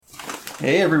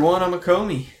Hey everyone, I'm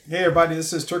Akomi. Hey everybody,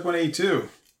 this is Turk182.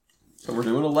 So we're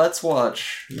doing a Let's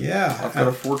Watch. Yeah. I've got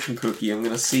a fortune cookie. I'm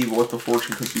going to see what the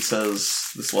fortune cookie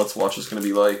says this Let's Watch is going to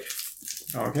be like.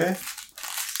 Okay.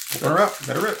 Let her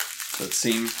rip. That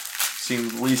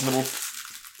seemed reasonable.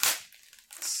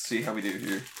 Let's see how we do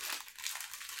here.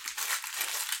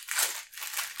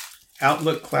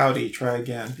 Outlook cloudy. Try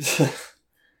again.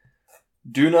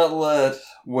 Do not let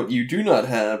what you do not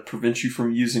have prevent you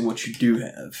from using what you do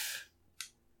have.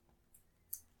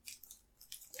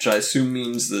 Which I assume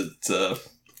means that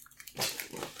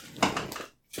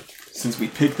since we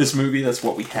picked this movie, that's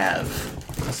what we have.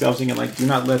 So I was thinking, do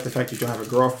not let the fact that you don't have a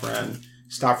girlfriend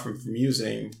stop from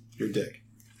using your dick.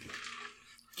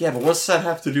 Yeah, but what's that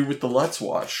have to do with the Let's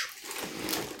Watch?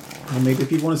 Well, maybe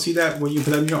people want to see that when you put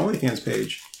that on your OnlyFans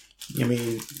page. I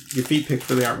mean, your feet pics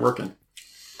really aren't working.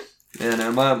 Yeah,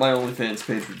 no, my OnlyFans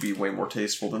page would be way more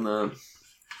tasteful than that.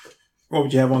 What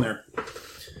would you have on there?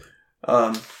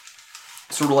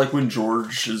 Sort of like when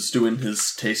George is doing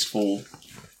his tasteful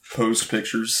posed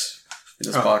pictures in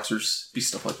his boxers. Be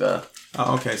stuff like that.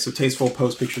 Oh, okay. So tasteful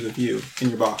post pictures of you in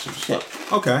your boxers. Yeah.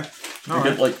 Okay. I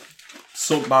get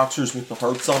silk boxers with the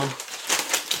hearts on them.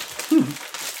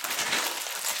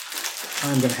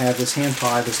 I'm going to have this hand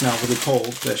pie that's now really cold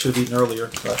that I should have eaten earlier,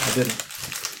 but I didn't.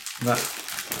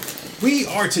 We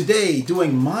are today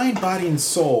doing Mind, Body, and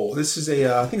Soul. This is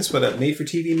I think it's a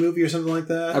made-for-TV movie or something like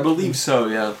that? I believe so,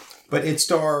 yeah. But it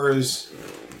stars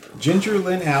Ginger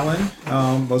Lynn Allen.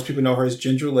 Most people know her as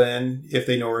Ginger Lynn, if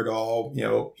they know her at all. You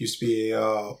know, used to be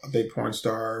a big porn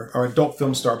star or adult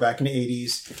film star back in the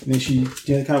 80s. And then she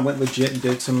kind of went legit and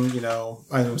did some, I don't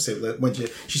want to say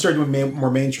legit. She started doing more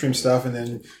mainstream stuff, and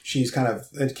then she's kind of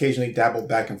occasionally dabbled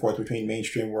back and forth between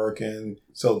mainstream work and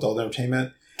still adult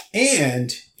entertainment.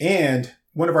 And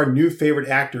one of our new favorite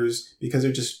actors, because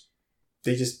they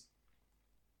just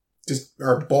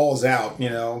are balls out,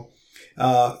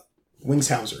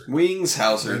 Wingshauser.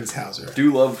 Wingshauser.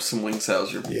 Do love some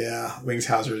Wingshauser. Yeah,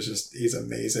 Wingshauser he's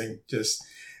amazing.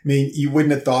 You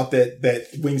wouldn't have thought that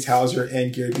Wingshauser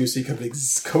and Gary Busey could have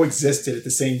coexisted at the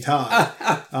same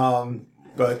time.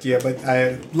 But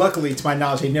luckily, to my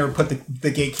knowledge, they never put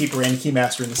the Gatekeeper and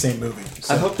Keymaster in the same movie.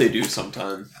 So. I hope they do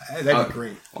sometime. That'd be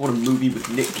great. I want a movie with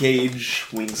Nick Cage,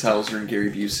 Wingshauser, and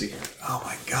Gary Busey. Oh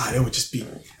my God, it would just be...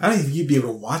 I don't think you'd be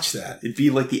able to watch that. It'd be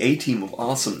like the A-Team of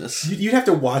awesomeness. You'd have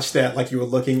to watch that like you were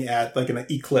looking at an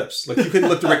eclipse. You couldn't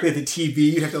look directly at the TV.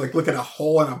 You'd have to look at a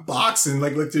hole in a box and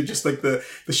look through just the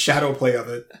shadow play of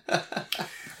it.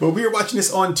 But we are watching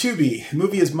this on Tubi. The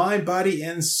movie is Mind, Body,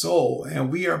 and Soul. And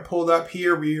we are pulled up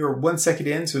here. We are 1 second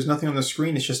in, so there's nothing on the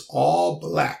screen. It's just all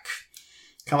black.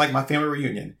 Kind of like my family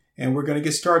reunion. And we're going to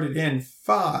get started in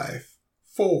 5,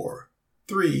 4,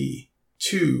 3,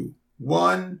 2,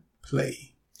 1,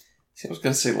 play. See, I was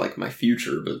going to say like my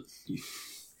future, but...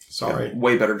 Sorry. Got a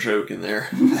way better joke in there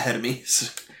ahead of me.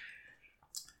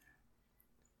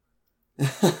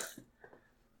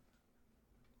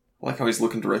 I like how he's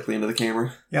looking directly into the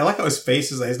camera. Yeah, I like how his face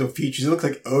has no features. He looks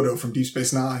like Odo from Deep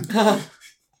Space Nine.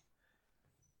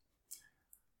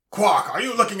 Quark, are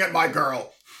you looking at my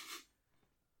girl?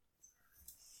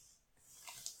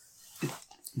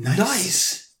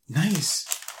 Nice. I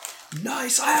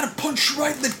had to punch you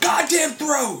right in the goddamn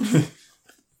throat.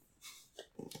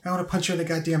 I want to punch you in the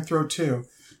goddamn throat, too.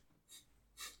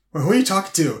 Well, who are you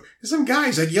talking to? There's some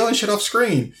guys yelling shit off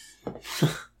screen.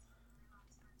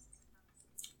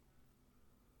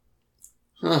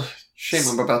 Shame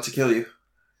I'm about to kill you.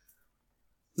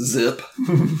 Zip.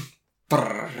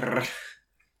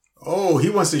 Oh, he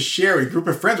wants to share a group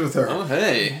of friends with her. Oh,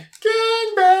 hey.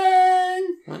 Gang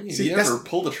bang! Have you ever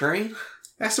pulled a train?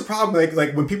 That's the problem.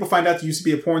 Like when people find out you used to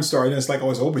be a porn star, and it's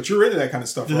always, but you're into that kind of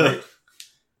stuff, right?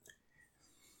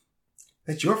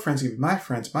 That your friends can be my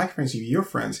friends can be your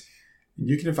friends. And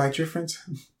you can invite your friends.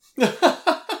 You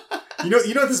know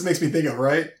what this makes me think of,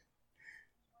 right?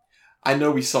 I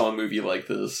know we saw a movie like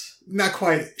this. Not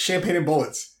quite. Champagne and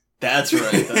Bullets. That's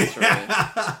right.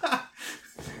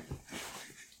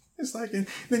 It's like, the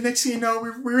next thing you know,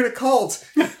 we're in a cult.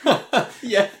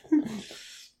 Yeah.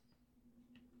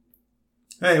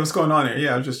 Hey, what's going on here?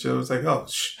 Yeah, I was like, oh,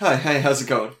 shh. Hi, how's it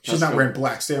going? She's not wearing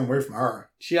black. Stay away from her.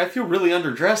 Gee, I feel really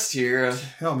underdressed here.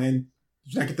 Hell, man.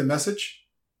 Did you not get the message?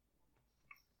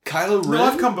 Kylo Ren? No,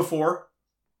 I've come before.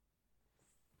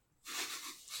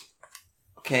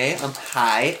 Okay,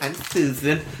 hi, I'm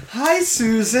Susan. Hi,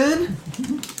 Susan!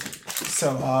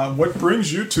 So, what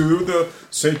brings you to the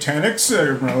satanic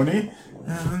ceremony?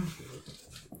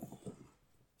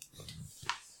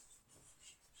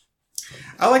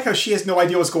 I like how she has no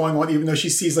idea what's going on, even though she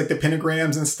sees like the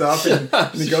pentagrams and stuff. And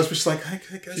the ghost was just like, I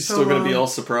guess she's still going to be all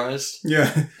surprised.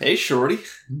 Yeah. Hey, shorty.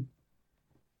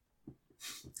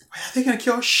 Are they going to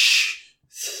kill her? Shh.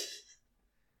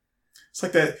 It's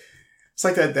like that. It's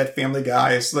like that Family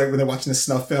Guy. It's like when they're watching the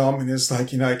snuff film, and it's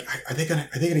like, like, are they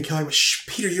gonna kill her? Shh,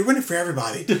 Peter, you're running for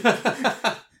everybody.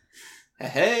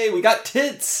 Hey, we got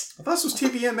tits. I thought this was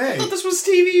TVMA. I thought this was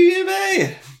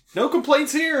TVMA. No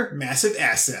complaints here. Massive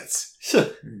assets.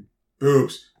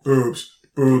 Boobs, boobs,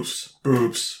 boobs,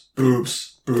 boobs,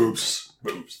 boobs, boobs,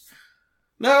 boobs.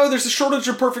 No, there's a shortage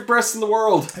of perfect breasts in the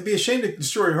world. I'd be ashamed to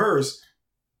destroy hers.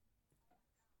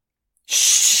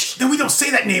 Shh. No, we don't say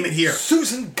that name in here.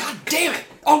 Susan, god damn it.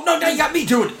 Oh, no, now you got me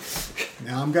doing it.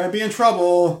 Now I'm going to be in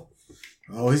trouble.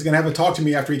 Oh, he's going to have to talk to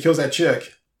me after he kills that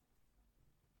chick.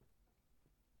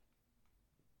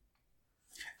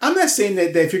 I'm not saying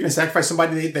that if you're going to sacrifice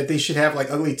somebody that they should have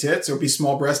like ugly tits or be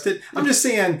small-breasted. I'm just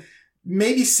saying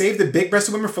maybe save the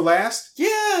big-breasted women for last. Yeah,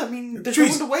 I mean, there's no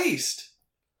one to waste.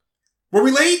 Were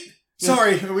we late?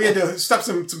 Sorry, we had to stop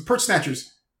some perch snatchers.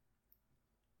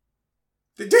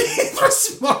 Did he throw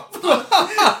smoke? And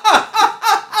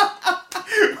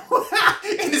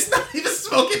it's not even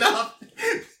smoking up.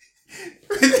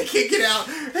 They can't get out.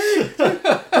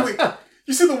 Hey, wait,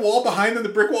 you see the wall behind them? The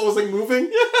brick wall was like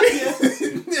moving?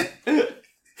 Yeah.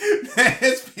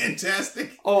 That's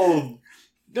fantastic. Oh,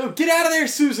 no, get out of there,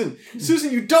 Susan.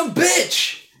 Susan, you dumb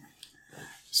bitch.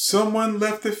 Someone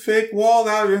left the fake wall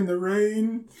out in the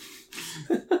rain.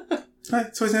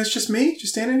 Right, so it's just me?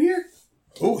 Just standing here?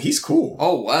 Oh, he's cool.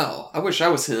 Oh, wow. I wish I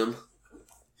was him.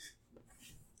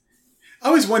 I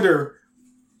always wonder...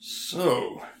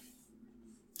 So...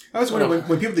 I always wonder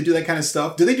when people do that kind of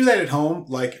stuff, do they do that at home?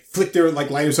 Like, flick their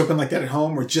lighters open like that at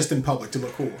home, or just in public to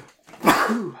look cool?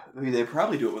 I mean, they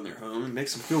probably do it when they're home. It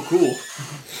makes them feel cool.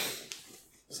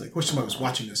 It's like, wish somebody was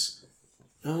watching this.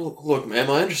 Oh, look, ma'am,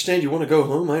 I understand you want to go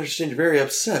home. I understand you're very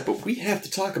upset, but we have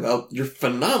to talk about your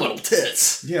phenomenal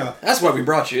tits. Yeah. That's why we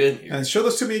brought you in here. And show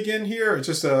those to me again here. It's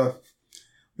just,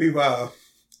 we've got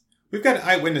an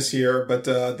eyewitness here, but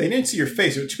they didn't see your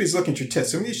face. They're too busy looking at your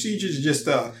tits. So we need you to just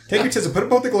take your tits and put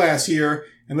them on the glass here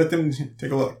and let them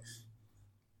take a look.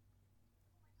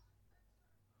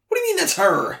 What do you mean that's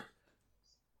her?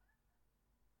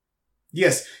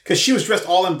 Yes, because she was dressed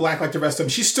all in black like the rest of them.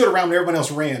 She stood around when everyone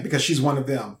else ran because she's one of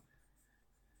them.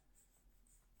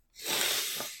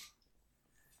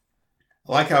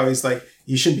 I like how he's like,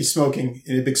 you shouldn't be smoking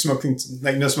in a big smoking,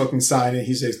 like no smoking sign, and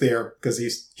he's just there because he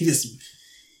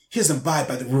doesn't abide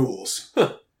by the rules.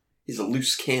 He's a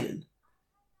loose cannon.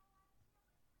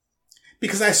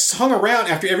 Because I hung around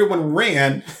after everyone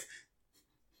ran.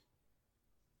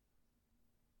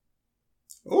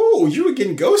 Oh, you were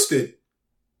getting ghosted.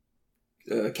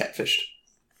 Catfished.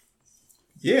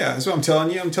 Yeah, that's what I'm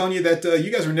telling you. I'm telling you that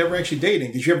you guys were never actually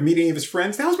dating. Did you ever meet any of his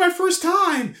friends? That was my first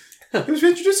time. He was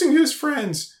introducing me to his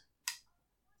friends.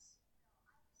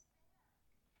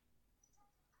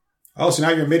 Oh, so now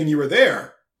you're admitting you were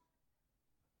there.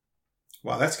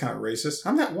 Wow, that's kind of racist.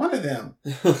 I'm not one of them.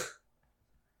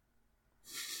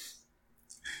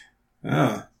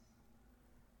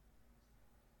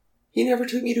 He never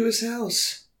took me to his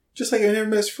house. Just like I never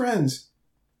met his friends.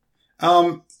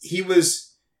 He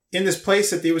was in this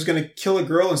place that he was going to kill a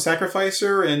girl and sacrifice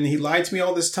her, and he lied to me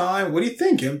all this time. What do you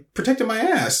think? I'm protecting my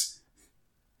ass.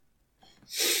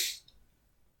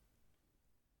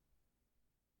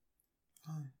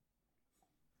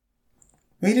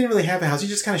 He didn't really have a house. He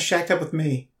just kind of shacked up with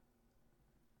me.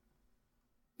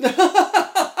 That's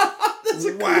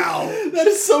wow. Cool, that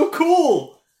is so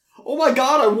cool. Oh my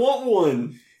god, I want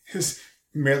one. It's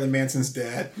Marilyn Manson's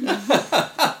dad. He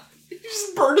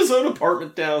just burned his own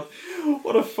apartment down.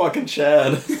 What a fucking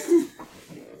Chad.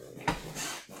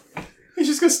 He's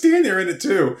just going to stand there in it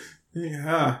too.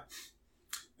 Yeah.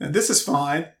 Now, this is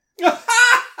fine. Let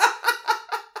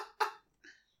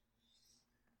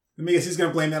me guess he's going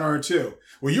to blame that on her too.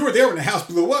 Well, you were there when the house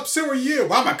blew up, so were you.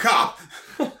 Well, I'm a cop.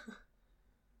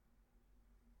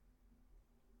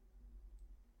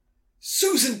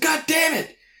 Susan,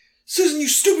 goddammit! Susan, you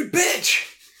stupid bitch!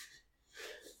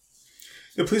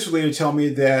 The police were later tell me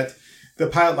that the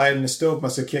pilot light in the stove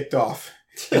must have kicked off.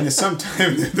 And then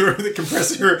sometime the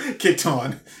compressor kicked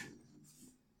on.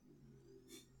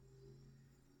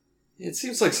 It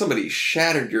seems like somebody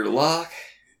shattered your lock.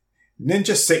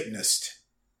 Ninja Satanist.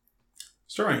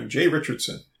 Starring Jay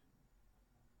Richardson.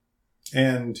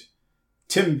 And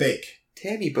Tim Bake.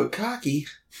 Tammy Bukaki.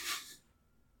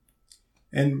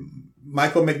 And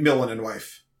Michael McMillan and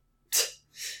wife.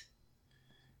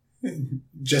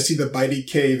 Jesse the Bitey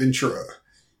K. Ventura.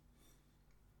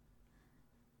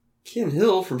 Ken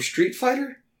Hill from Street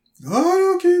Fighter?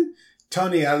 Oh, okay.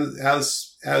 Tony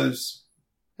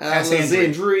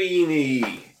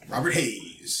Alessandrini. Robert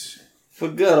Hayes.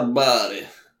 Forgot about it.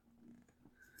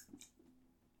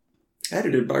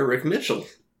 Edited by Rick Mitchell.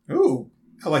 Ooh,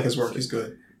 I like his work. He's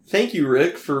good. Thank you,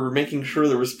 Rick, for making sure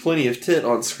there was plenty of tit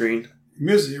on screen.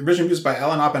 Original music by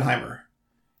Alan Oppenheimer.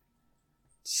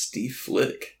 Steve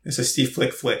Flick. It's a Steve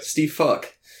Flick. Steve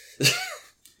Fuck.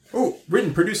 Oh,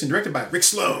 written, produced, and directed by Rick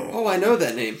Sloan. Oh, I know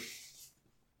that name.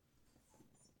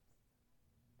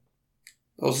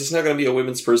 Oh, is this not going to be a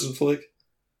women's prison flick?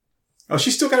 Oh, she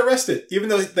still got arrested, even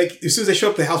though, like, as soon as they show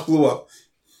up, the house blew up.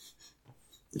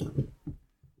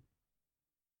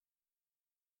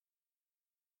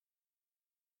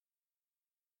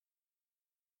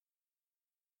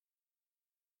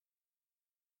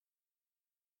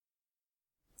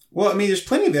 Well, I mean, there's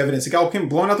plenty of evidence. The guy came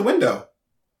blowing out the window.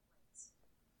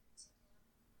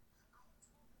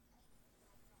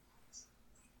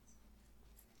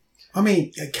 I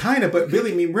mean, kind of, but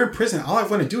really, I mean, we're in prison. All I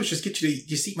want to do is just get you to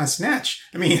just eat my snatch.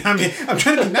 I mean, I'm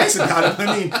trying to be nice about it.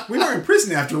 I mean, we are in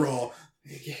prison after all.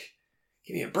 Give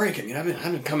me a break. I mean, I've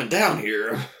been coming down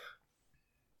here.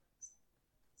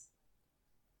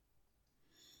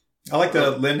 I like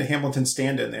the Linda Hamilton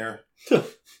stand-in there.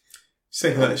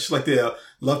 She's like the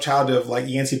love child of like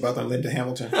Yancey Butler and Linda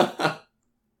Hamilton.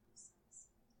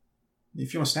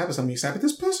 If you want to snap at something, you snap at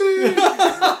this pussy.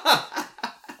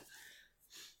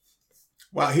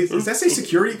 Wow, does that say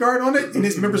security guard on it in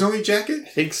his members only jacket? I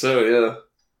think so, yeah.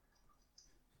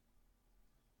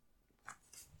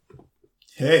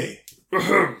 Hey.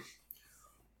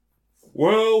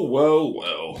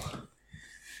 Well.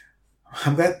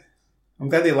 I'm glad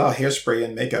they allow hairspray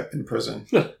and makeup in prison.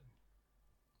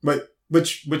 But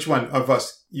which one of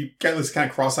us? You got this kind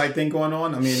of cross-eyed thing going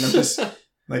on? I mean, I'm just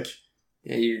like...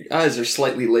 Yeah, your eyes are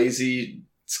slightly lazy.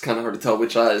 It's kind of hard to tell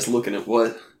which eye is looking at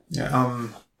what. Yeah,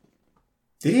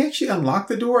 did he actually unlock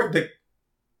the door?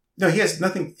 No, he has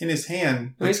nothing in his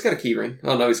hand. No, he's got a key ring.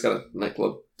 Oh, no, he's got a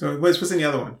nightclub. So what's in the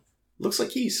other one? Looks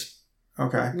like keys.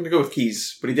 Okay. I'm going to go with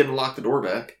keys, but he didn't lock the door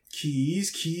back.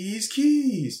 Keys.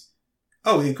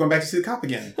 Oh, he's going back to see the cop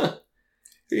again.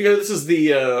 This is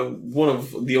the one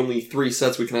of the only 3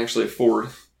 sets we can actually afford.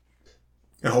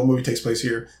 The whole movie takes place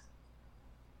here.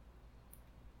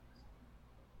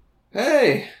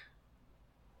 Hey!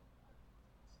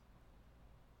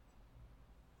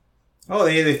 Oh,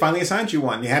 they finally assigned you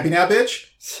one. You happy now,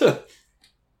 bitch?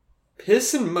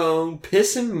 Piss and moan.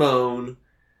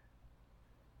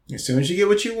 As soon as you get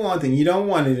what you want, then you don't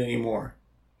want it anymore.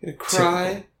 Gonna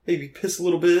cry, maybe piss a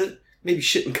little bit, maybe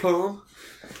shit and cum.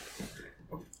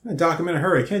 Doc, I'm in a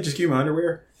hurry. Can't I just give you my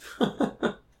underwear?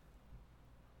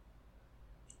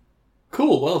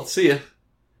 Cool, well, see ya.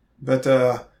 But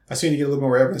I seem to get a little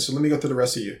more evidence, so let me go through the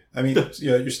rest of you. I mean,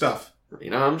 your stuff. You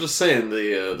know, I'm just saying,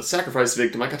 the sacrifice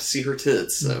victim, I got to see her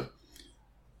tits, so...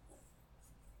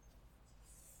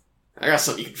 I got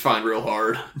something you can find real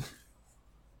hard.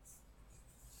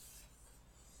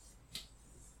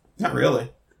 Not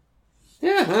really.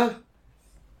 Yeah, huh?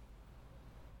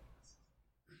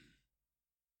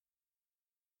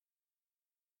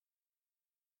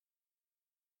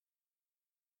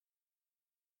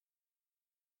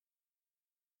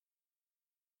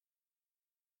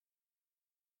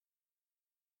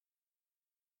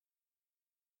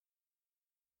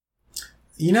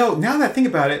 You know, now that I think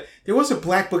about it, there was a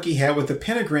black book he had with a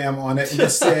pentagram on it, and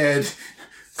it said,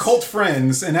 Cult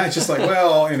Friends, and I was just like,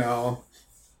 well, you know...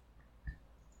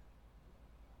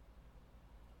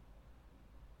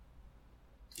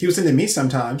 He was into me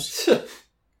sometimes.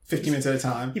 15 minutes at a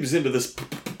time. He was into this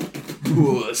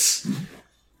puss.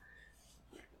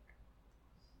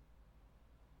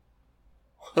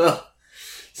 Well,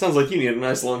 sounds like you need a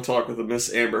nice long talk with the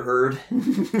Miss Amber Heard.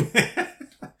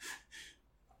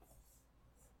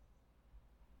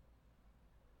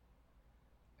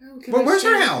 Well, where's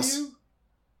her house?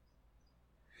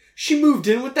 She moved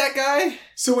in with that guy?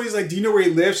 So when he's like, do you know where he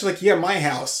lives? She's like, yeah, my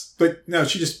house. But no,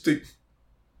 she just...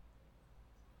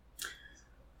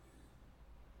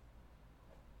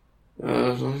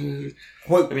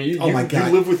 What? I mean, my God.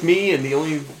 You live with me, and the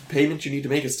only payment you need to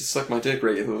make is to suck my dick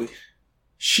regularly.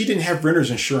 She didn't have renter's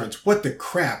insurance. What the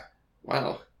crap?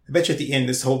 Wow. I bet you at the end,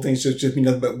 this whole thing's just be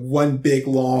nothing but one big,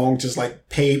 long, just like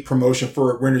paid promotion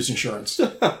for renter's insurance.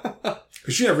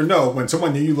 Because you never know when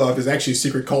someone that you love is actually a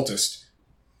secret cultist.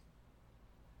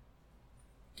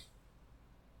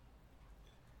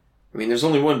 I mean, there's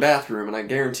only one bathroom, and I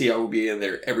guarantee I will be in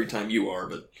there every time you are,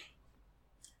 but...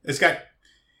 It's got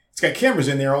cameras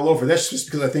in there all over. That's just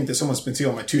because I think that someone's been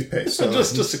stealing my toothpaste. So.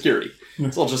 just security.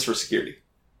 It's all just for security.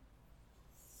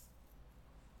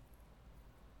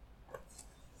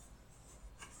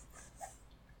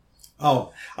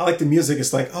 Oh, I like the music.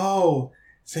 It's like, oh,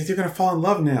 it's like they're going to fall in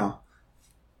love now.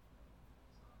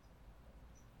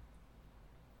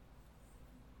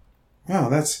 Wow,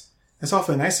 that's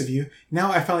awfully nice of you.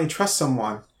 Now I finally trust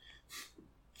someone.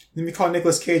 Let me call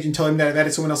Nicolas Cage and tell him that I've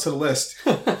added someone else to the list.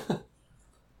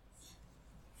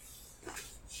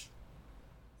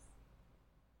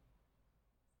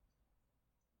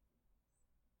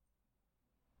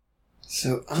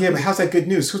 So Yeah, but how's that good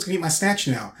news? Who's going to eat my snatch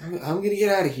now? I'm gonna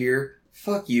get out of here.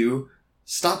 Fuck you.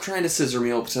 Stop trying to scissor me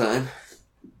all the time.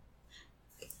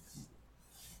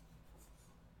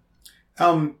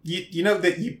 You know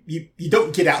that you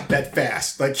don't get out that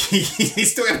fast. Like, he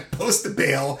still got to post the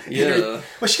bail. Yeah.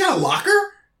 Well, she got a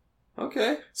locker?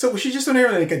 Okay. So was she just on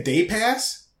there like a day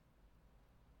pass?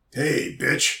 Hey,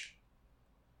 bitch.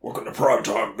 Welcome to prime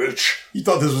time, bitch. You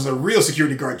thought this was a real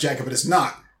security guard jacket, but it's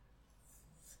not.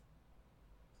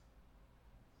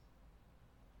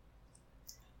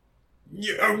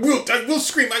 Yeah, I will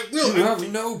scream, I will. You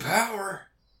have no power.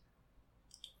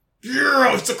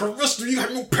 Yeah, it's like arrested. You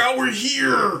have no power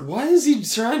here. Why is he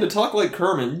trying to talk like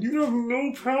Kermit? You have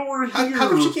no power here. How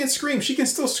come she can't scream? She can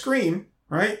still scream,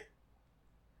 right?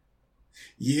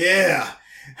 Yeah.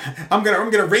 I'm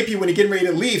gonna rape you when you're getting ready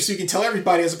to leave, so you can tell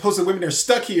everybody, as opposed to women that are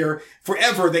stuck here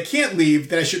forever that can't leave,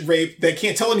 that I should rape, that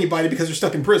can't tell anybody because they're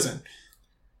stuck in prison.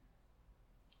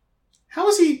 How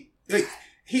is he like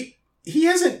he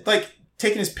hasn't like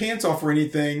taken his pants off or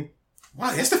anything.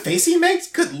 Wow, that's the face he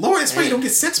makes? Good lord, that's why you don't get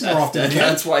sex more often.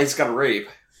 That's why he's got to rape.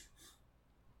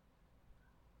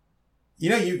 You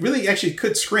know, you really actually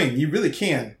could scream. You really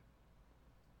can.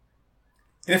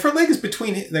 And if her leg is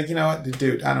between, like, you know what,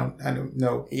 dude, I don't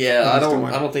know. Yeah, I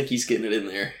don't think he's getting it in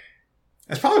there.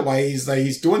 That's probably why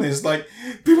he's doing this. Like,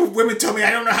 women tell me I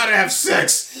don't know how to have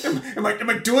sex. Am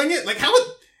I doing it? Like, how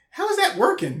is that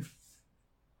working?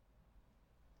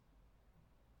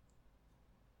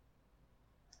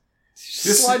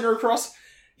 Just sliding her across.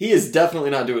 He is definitely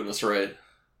not doing this right.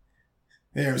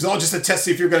 Yeah, it was all just a test to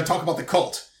see if you were going to talk about the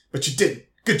cult. But you didn't.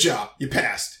 Good job. You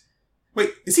passed.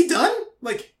 Wait, is he done?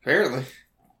 Like, apparently.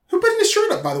 Who put his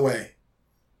shirt up, by the way?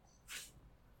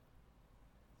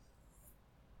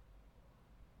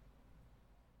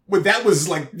 Well, that was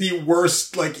like the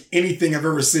worst, like, anything I've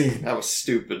ever seen. That was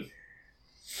stupid.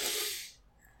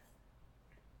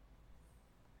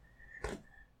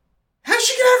 How'd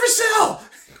she get out of her cell?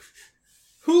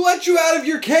 Who let you out of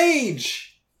your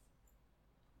cage?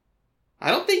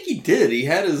 I don't think he did. He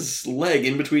had his leg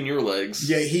in between your legs.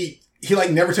 Yeah, he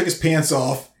like never took his pants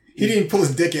off. He didn't pull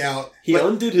his dick out. He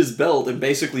undid his belt and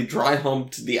basically dry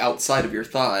humped the outside of your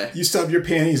thigh. You still have your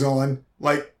panties on.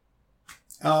 Like,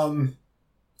 and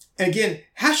again,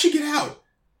 how'd she get out?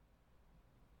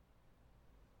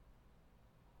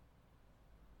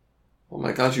 Oh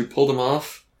my god, you pulled him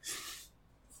off?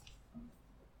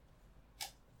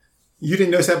 You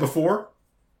didn't notice that before?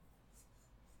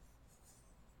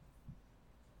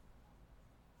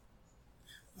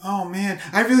 Oh man,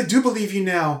 I really do believe you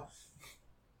now.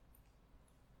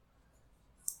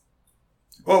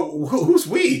 Oh, who's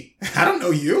we? I don't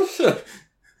know you. I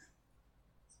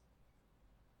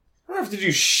don't have to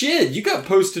do shit. You got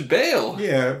posted bail.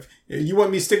 Yeah, you want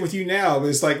me to stick with you now, but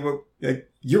it's like, well,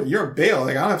 you're a bail.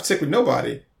 Like, I don't have to stick with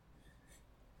nobody.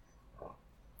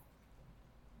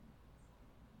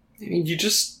 I mean, you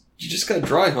just got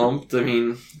dry humped. I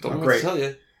mean, don't know what to tell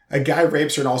you. A guy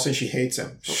rapes her and all of a sudden she hates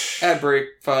him. Ad break.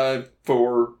 5,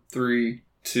 4, 3,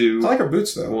 2. I like her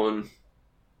boots though. 1.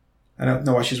 I don't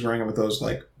know why she's wearing them with those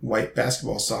like white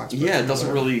basketball socks. Yeah, it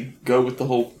doesn't really go with the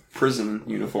whole prison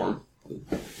uniform.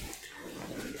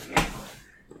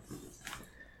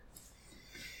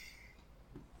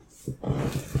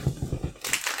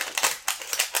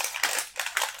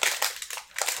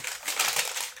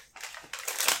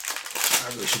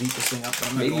 I really should eat this thing up, but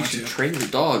I'm not Maybe going you should to. train your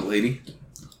dog, lady.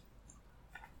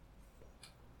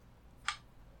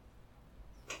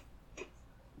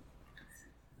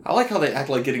 I like how they act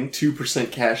like getting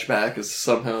 2% cash back is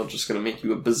somehow just going to make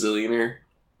you a bazillionaire.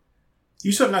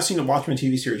 You still have not seen the Watchmen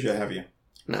TV series yet, have you?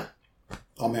 No.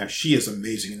 Oh man, she is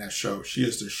amazing in that show. She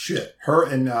is the shit. Her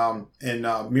and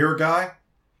Mirror Guy.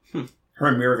 Her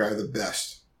and Mirror Guy are the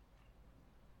best.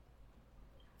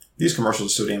 These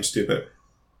commercials are so damn stupid.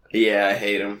 Yeah, I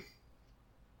hate them.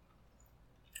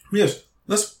 Yes,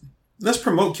 let's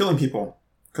promote killing people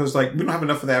because like we don't have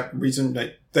enough of that reason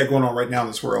that going on right now in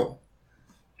this world.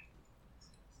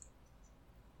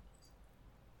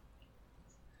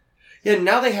 Yeah,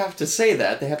 now they have to say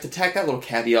that. They have to tack that little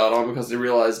caveat on because they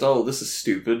realized, oh, this is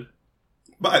stupid.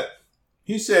 But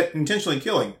he said intentionally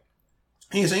killing.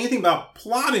 He didn't say anything about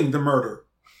plotting the murder.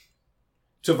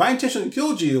 So if I intentionally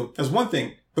killed you, that's one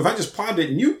thing. But if I just plotted it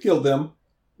and you killed them,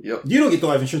 Yep. you don't get the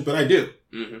life insurance, but I do.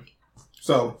 Mm-hmm.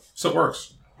 So it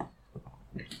works.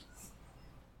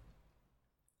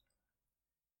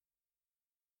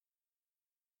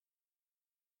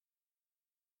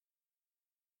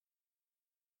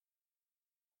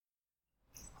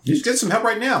 You just get some help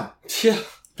right now. Yeah.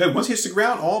 Okay, once he hits the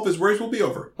ground, all of his worries will be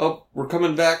over. Oh, we're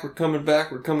coming back. We're coming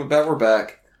back. We're coming back. We're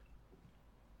back.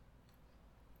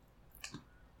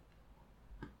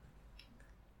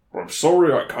 I'm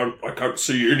sorry, I can't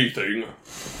see anything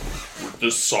with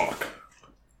this sock.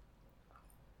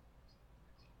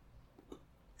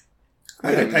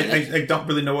 I don't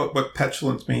really know what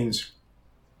petulance means.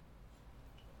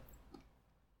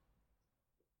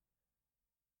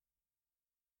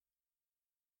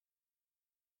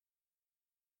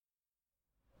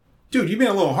 Dude, you've been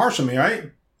a little harsh on me,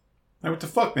 right? Like, what the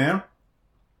fuck, man?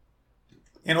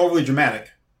 And overly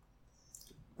dramatic.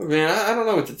 I mean, I don't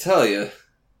know what to tell you.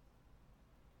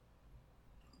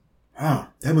 Wow,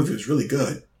 that movie was really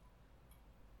good.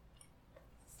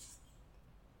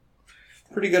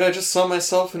 Pretty good. I just saw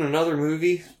myself in another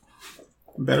movie.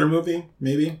 Better movie,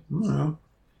 maybe? I don't know.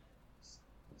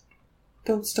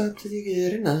 Don't stop till you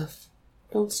get enough.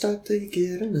 Don't stop till you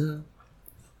get enough.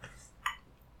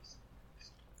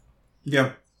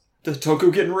 Yeah. The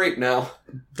Toku getting raped now.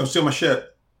 Don't steal my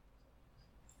shit.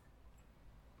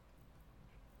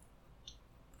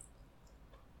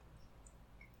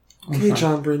 Okay,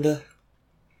 John Brenda.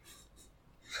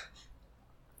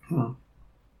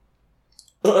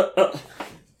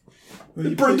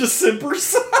 Brenda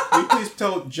Simpers. Will you please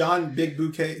tell John Big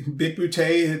Bouquet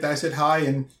that I said hi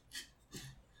and...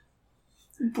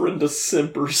 Brenda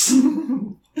Simpers.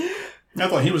 I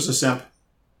thought he was a simp.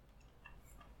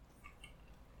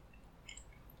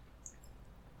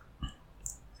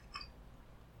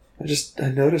 I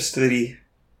noticed that he...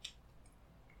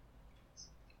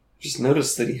 Just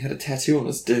noticed that he had a tattoo on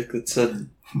his dick that said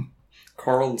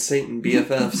Carl and Satan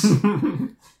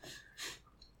BFFs.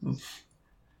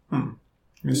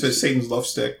 It says Satan's love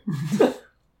stick.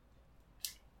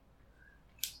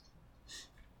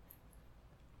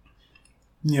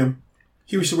 Yeah.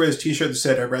 He used to wear his t-shirt that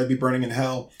said, I'd rather be burning in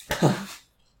hell.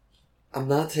 I'm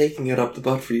not taking it up the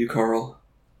butt for you, Carl.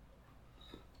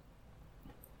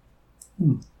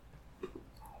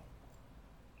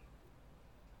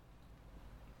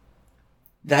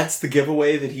 That's the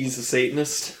giveaway that he's a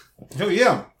Satanist? Oh,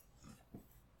 yeah.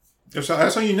 That's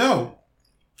how you know.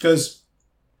 Because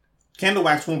candle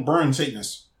wax won't burn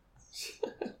Satanists.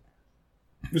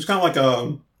 It's kind of like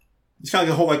a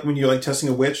whole, like, when you're, like, testing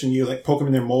a witch and you, like, poke them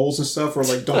in their moles and stuff, or,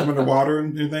 like, dunk them underwater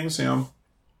and things, you know.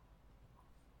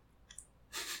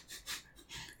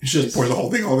 She just pours the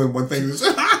whole thing all in one thing.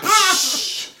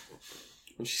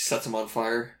 When she sets him on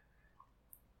fire.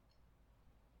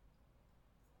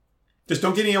 Just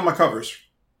don't get any on my covers.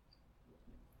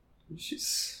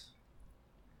 She's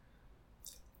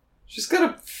got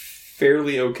a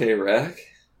fairly okay rack.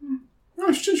 Oh,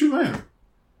 it's Ginger Lamb.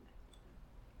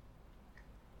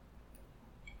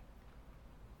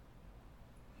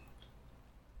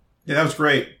 Yeah, that was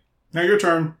great. Now your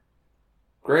turn.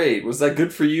 Great. Was that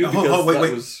good for you?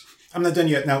 Wait. I'm not done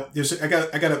yet. Now, I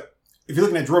gotta. If you're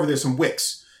looking at a drawer over there, there's some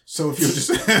wicks. So if you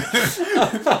just.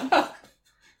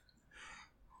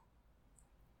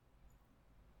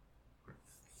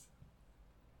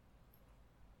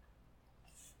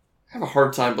 I have a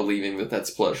hard time believing that that's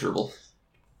pleasurable.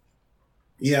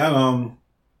 Yeah,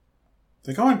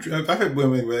 like I want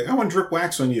to drip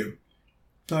wax on you.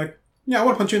 Like, yeah, I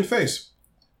want to punch you in the face.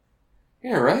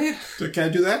 Yeah, right? So can I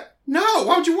do that? No.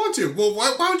 Why would you want to? Well,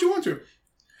 why would you want to?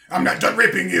 I'm not done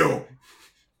raping you.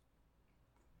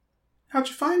 How'd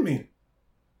you find me?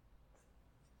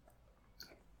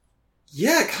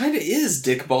 Yeah, it kind of is,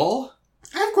 dickball.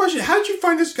 I have a question. How did you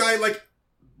find this guy, like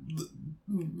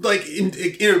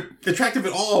attractive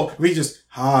at all? We just,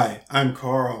 hi, I'm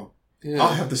Carl. Yeah.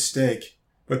 I'll have the steak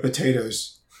with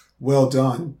potatoes. Well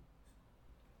done.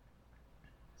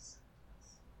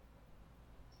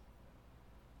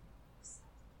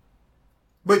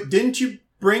 But didn't you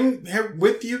bring her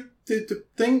with you? The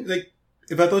thing, like,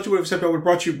 if I thought you would have accepted, I would have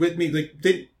brought you with me. Like,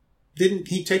 didn't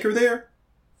he take her there?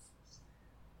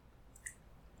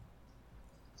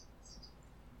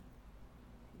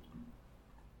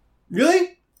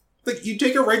 Really? Like, you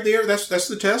take her right there? That's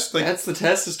the test? Like, That's the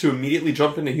test, is to immediately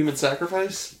jump into human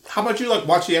sacrifice? how about you, like,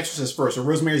 watch The Exorcist first, or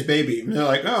Rosemary's Baby? And they're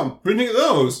like, oh, what do you think of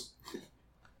those?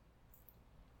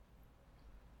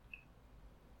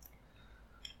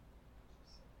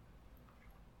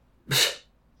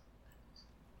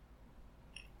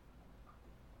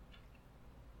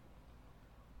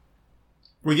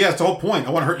 Well, yeah, it's the whole point. I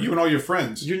want to hurt you and all your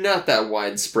friends. You're not that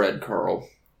widespread, Carl.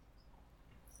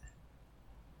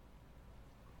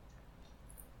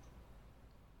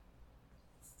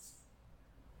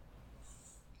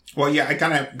 Well, yeah, I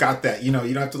kind of got that. You know,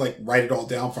 you don't have to, like, write it all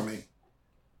down for me.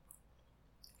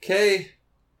 Okay.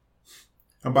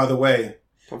 And by the way...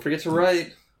 Don't forget to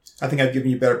write. I think I've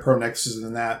given you better pearl necklaces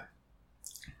than that.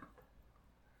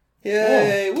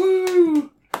 Yay!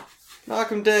 Woo!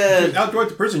 Knock him dead. Outdoor at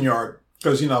the prison yard.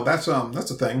 Because, you know, that's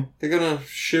a thing. They're gonna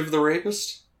shiv the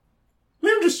rapist?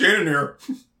 Leave him just standing there.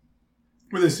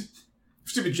 With his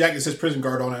stupid jacket that says prison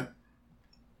guard on it.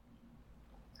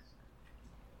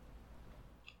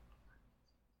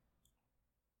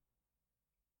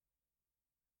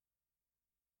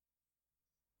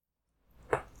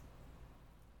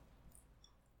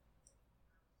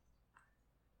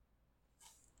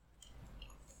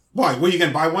 Why? What, are you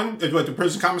going to buy one at the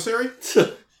prison commissary?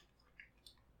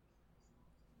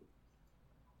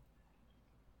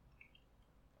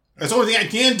 That's the only thing I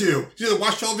can do. It's either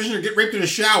watch television or get raped in a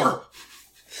shower.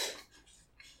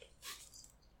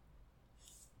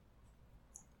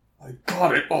 I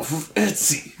got it off of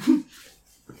Etsy.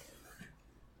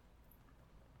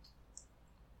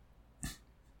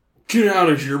 Get out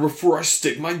of here before I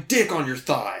stick my dick on your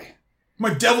thigh.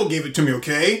 My devil gave it to me,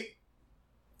 okay?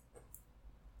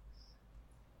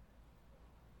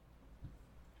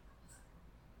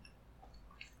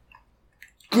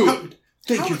 Good.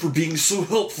 Thank you for being so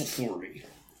helpful for me.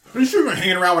 Are you sure you were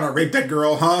hanging around when I raped that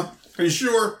girl, huh? Are you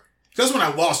sure? That's when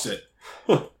I lost it.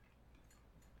 I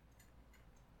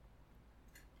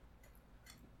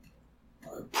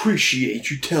appreciate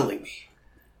you telling me.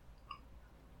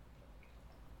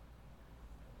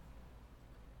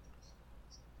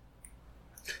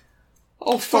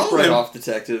 Oh, fuck right off,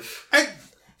 detective.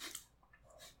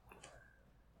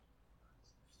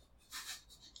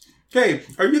 Okay,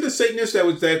 are you the Satanist that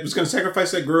was going to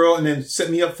sacrifice that girl and then set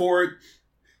me up for it?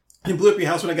 And blew up your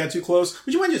house when I got too close?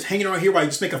 Would you mind just hanging around here while I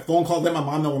just make a phone call and let my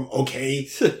mom know I'm okay?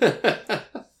 You've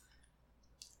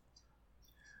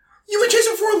been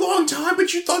chasing for a long time,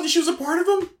 but you thought that she was a part of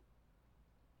them?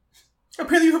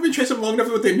 Apparently you've been chasing them long enough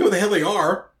that they know the hell they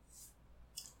are.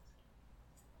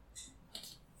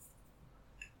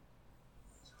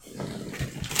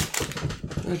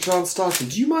 John Stockton,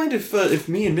 do you mind if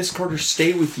me and Miss Carter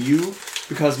stay with you?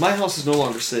 Because my house is no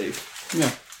longer safe. Yeah.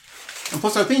 And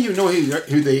plus, I think you know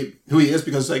who he is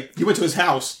because, like, you went to his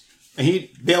house and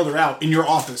he bailed her out in your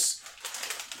office.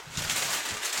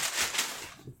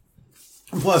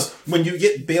 And plus, when you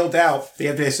get bailed out, they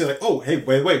have to say, like, oh, hey,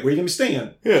 wait, where are you going to be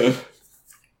staying? Yeah.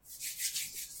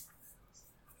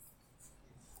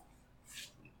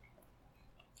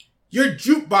 Your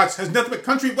jukebox has nothing but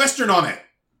country western on it.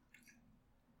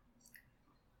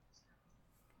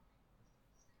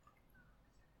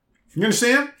 You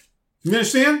understand? You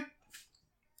understand?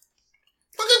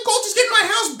 Fucking cultists get in my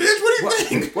house, bitch. What do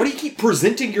you think? Why do you keep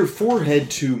presenting your forehead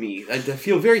to me? I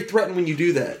feel very threatened when you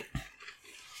do that.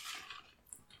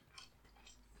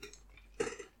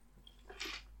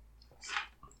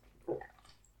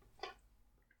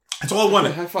 That's all I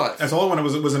wanted. High five. That's all I wanted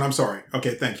was an I'm sorry.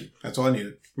 Okay, thank you. That's all I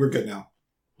needed. We're good now.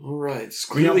 All right. It's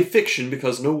clearly fiction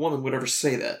because no woman would ever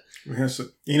say that.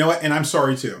 You know what? And I'm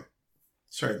sorry, too.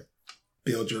 Sorry.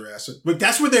 Build your ass. But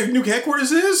that's where their new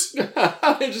headquarters is?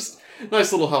 Just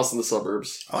nice little house in the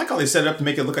suburbs. I like how they set it up to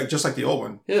make it look like just like the old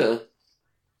one. Yeah.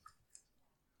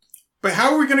 But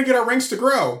how are we going to get our ranks to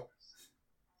grow?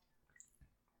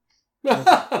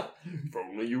 If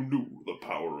only you knew the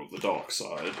power of the dark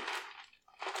side.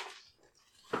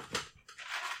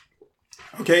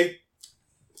 Okay.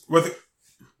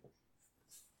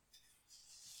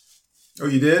 Oh,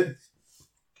 you did?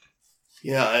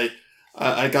 Yeah,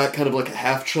 I got kind of like a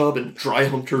half chub and dry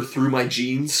humped her through my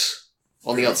jeans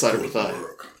on the outside of her thigh.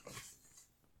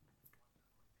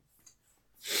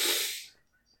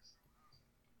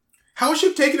 How is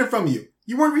she taking it from you?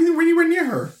 You weren't really when you were near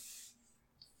her.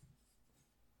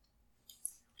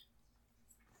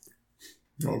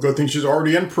 Oh, good thing she's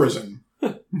already in prison.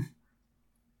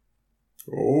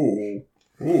 Oh.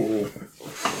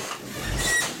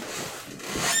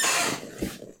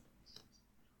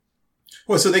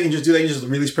 Well, so they can just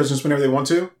release prisoners whenever they want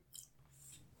to?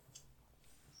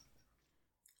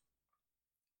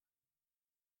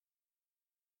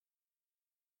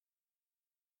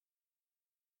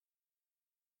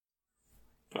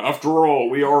 After all,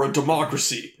 we are a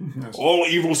democracy. Yes. All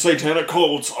evil satanic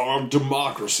cults are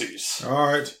democracies. All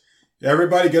right.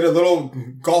 Everybody get a little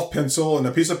golf pencil and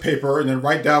a piece of paper and then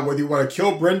write down whether you want to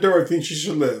kill Brenda or think she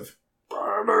should live.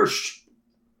 Banished.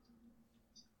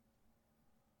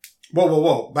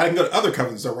 Whoa. But I can go to other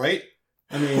covens, though, right?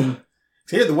 I mean,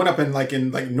 here the one up in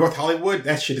North Hollywood,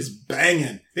 that shit is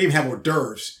banging. They even have hors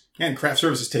d'oeuvres and craft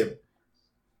services table.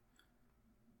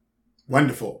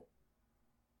 Wonderful.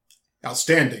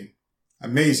 Outstanding.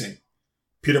 Amazing.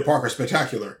 Peter Parker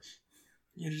spectacular.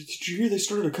 Yeah, did you hear they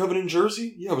started a coven in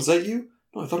Jersey? Yeah, was that you?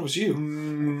 No, I thought it was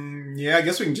you. Yeah, I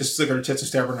guess we can just stick our tits and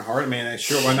stab her in the heart. I mean,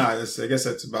 sure, why not? I guess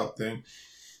that's about the thing.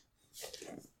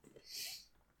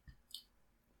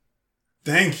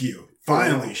 Thank you.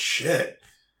 Finally, shit.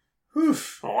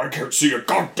 Oof. Oh, I can't see a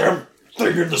goddamn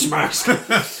thing in this mask.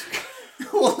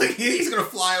 Well, he's gonna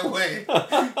fly away.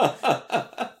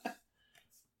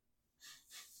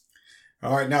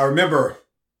 All right, now remember.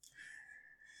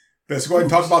 Let's go ahead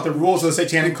and talk about the rules of the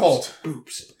satanic cult.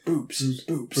 Boobs. Oh,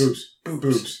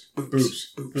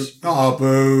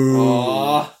 boo.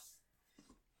 Aww.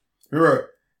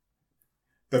 Remember,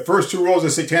 the first two rules of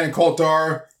the satanic cult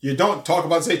are, you don't talk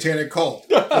about satanic cult.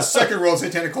 The second rule of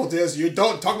satanic cult is, you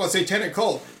don't talk about satanic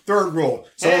cult. Third rule,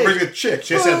 someone brings a chick.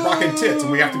 She has to have rockin' tits,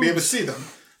 and we have to be able to see them.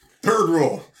 Third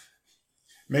rule,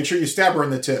 make sure you stab her in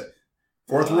the tit.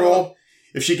 Fourth rule,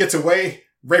 if she gets away,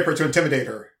 rape her to intimidate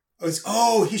her.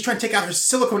 Oh, he's trying to take out her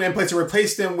silicone implants and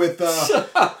replace them with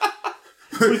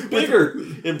with bigger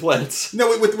implants.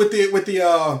 No, with the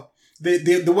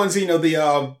ones, you know, he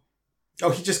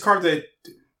just carved it.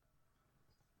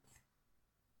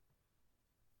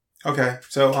 Okay,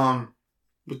 so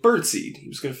with birdseed. He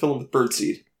was going to fill them with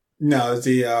birdseed. No, it's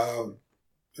the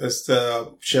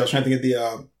shit. I was trying to think of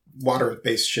the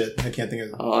water-based shit. I can't think of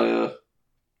it. Oh yeah. Oh,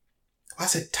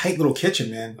 that's a tight little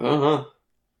kitchen, man. Uh-huh.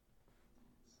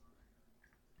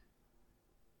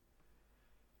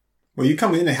 Well, you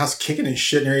come in the house kicking and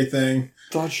shit and everything.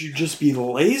 Thought you'd just be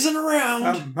lazing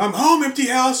around. I'm home, empty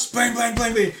house. Bang, bang,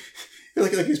 blang, blang.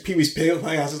 Like his Pee-wee's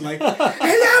Playhouse is like,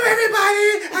 hello,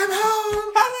 everybody. I'm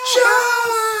home.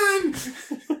 Sean.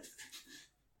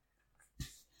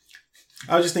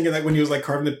 I was just thinking that when he was like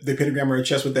carving the pentagram on her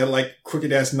chest with that like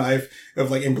crooked ass knife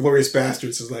of like Inglourious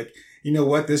Bastards, is like, you know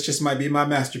what? This just might be my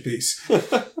masterpiece.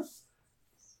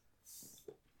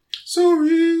 So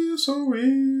real, so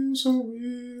real, so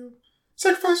real.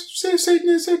 Sacrifice, say Satan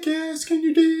is a guest. Can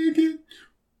you dig it?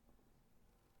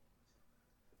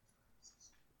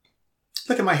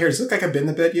 Look at my hair. Does it look like I've been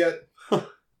to bed yet? I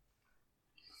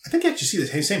think I actually see the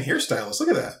same hairstylist. Look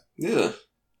at that. Yeah.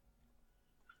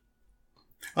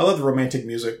 I love the romantic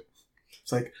music.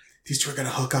 It's like, these two are going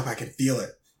to hook up. I can feel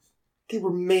it. They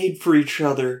were made for each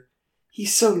other.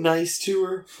 He's so nice to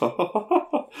her.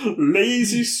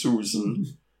 Lazy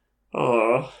Susan.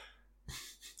 Aw.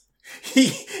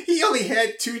 He only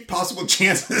had two possible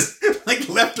chances, like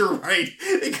left or right.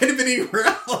 It could have been anywhere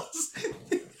else.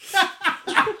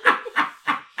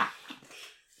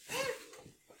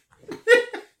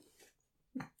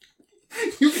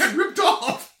 You got ripped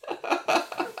off.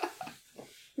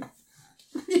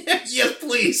 Yes,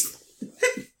 please.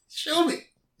 Show me.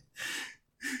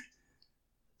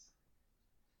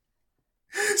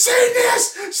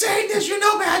 Satanist, you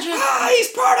know magic.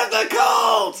 He's part of the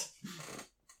cult.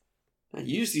 Now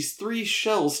use these 3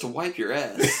 shells to wipe your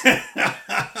ass.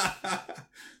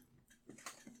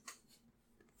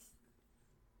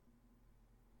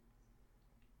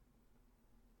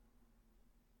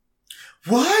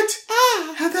 What?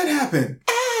 How'd that happen?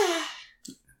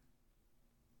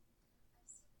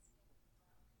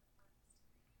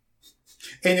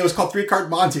 And it was called 3-Card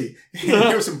Monty. And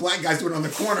there were some black guys doing it on the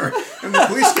corner. And the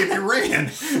police came and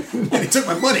ran. And they took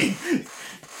my money.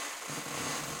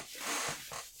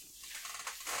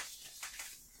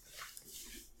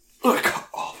 I cut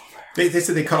off of her. They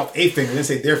said they cut off a finger. They didn't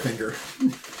say their finger.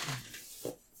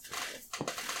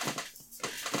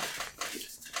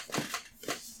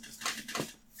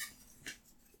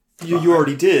 You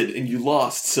already did, and you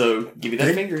lost, so give me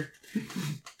that finger.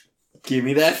 Give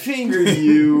me that finger,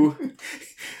 you.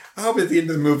 I hope at the end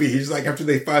of the movie, he's like, after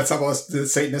they find some of the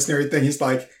Satanists and everything, he's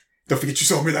like, don't forget you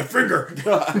sold me that finger.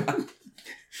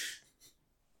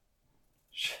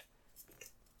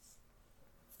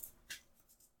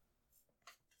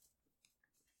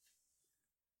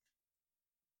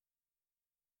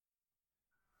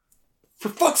 For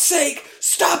fuck's sake,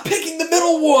 stop picking the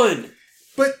middle one!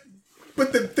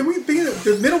 But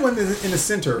the middle one in the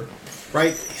center,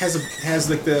 right, has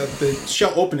like the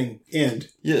shell opening end.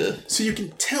 Yeah. So you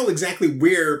can tell exactly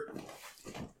where,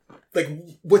 like,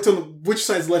 what's on which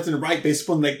side's left and right based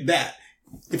upon like that.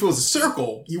 If it was a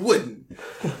circle, you wouldn't.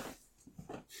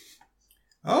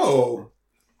 Oh,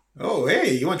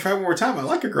 hey, you want to try one more time? I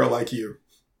like a girl like you.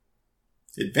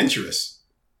 Adventurous.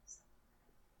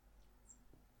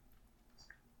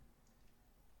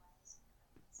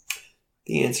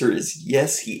 The answer is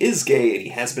yes, he is gay, and he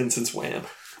has been since Wham.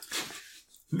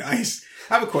 Nice.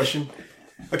 I have a question.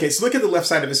 Okay, so look at the left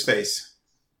side of his face.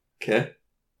 Okay.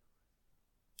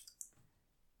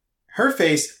 Her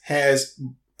face has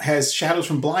shadows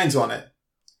from blinds on it.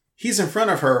 He's in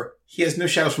front of her. He has no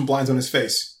shadows from blinds on his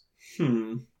face.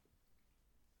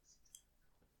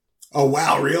 Oh,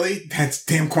 wow, really? That's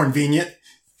damn convenient.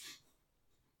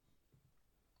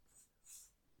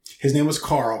 His name was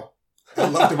Carl. I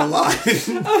loved him a lot. We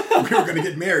were going to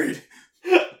get married.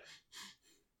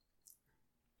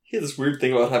 He had this weird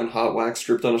thing about having hot wax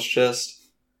dripped on his chest.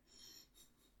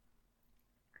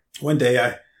 One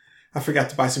day, I forgot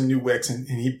to buy some new wicks, and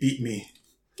he beat me.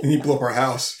 And he blew up our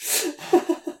house.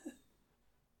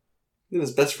 And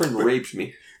his best friend raped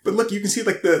me. But look, you can see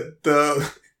like the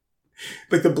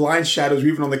blind shadows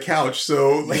even on the couch.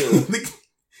 So like,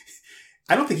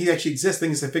 I don't think he actually exists. I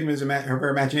think it's a figment of her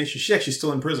imagination. She's actually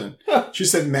still in prison. She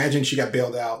said, imagine she got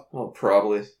bailed out. Oh,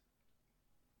 probably. Go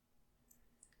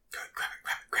ahead, grab it.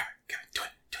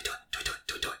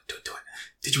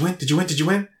 Do it. Did you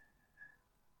win?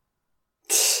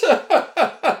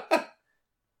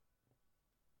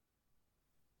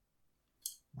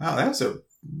 Wow, that was a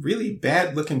really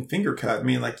bad looking finger cut. I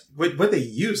mean, like, what did they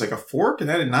use? Like a fork and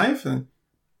then a knife? And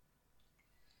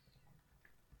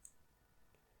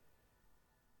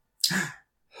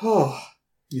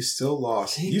you still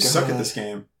lost. Thank you suck God. at this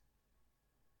game.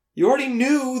 You already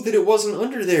knew that it wasn't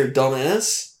under there,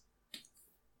 dumbass.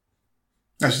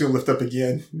 I should lift up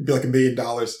again. It'd be like $1 million.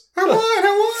 I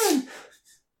won!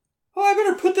 Oh, I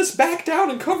better put this back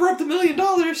down and cover up the $1 million.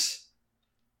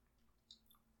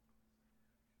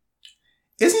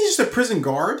 Isn't he just a prison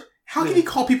guard? How can he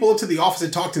call people up to the office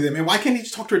and talk to them? And why can't he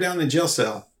just talk to her down in the jail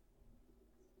cell?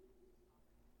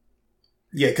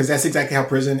 Yeah, because that's exactly how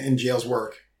prison and jails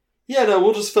work. Yeah, no,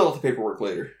 we'll just fill out the paperwork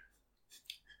later.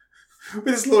 With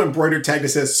this little embroidered tag that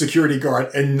says security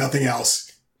guard and nothing else.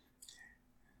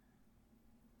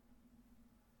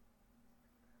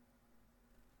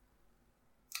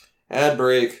 Ad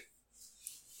break.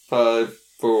 5,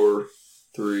 4,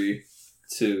 3,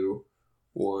 2,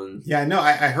 1. Yeah, I know.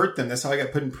 I hurt them. That's how I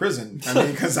got put in prison. I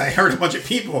mean, because I hurt a bunch of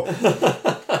people.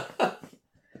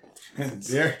 And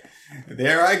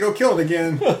there I go killed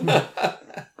again.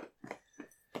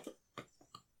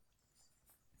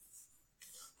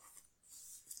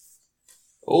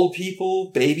 Old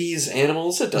people, babies,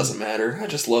 animals, it doesn't matter. I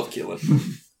just love killing.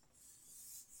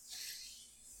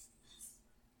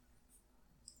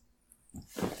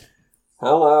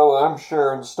 Hello, I'm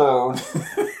Sharon Stone.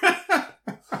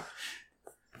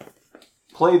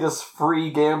 Play this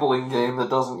free gambling game that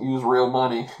doesn't use real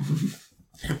money.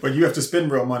 But you have to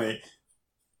spend real money.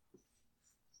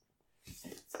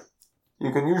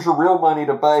 You can use your real money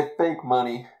to buy fake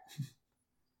money.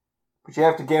 But you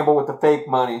have to gamble with the fake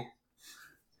money.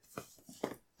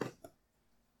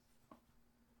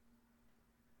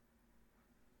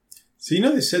 So you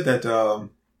know they said that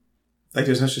like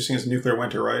there's no such thing as a nuclear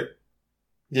winter, right?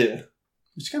 Yeah.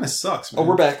 Which kind of sucks, man. Oh,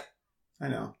 we're back. I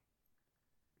know.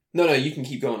 No, you can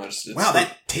keep going. Wow,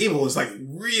 that table is like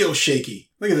real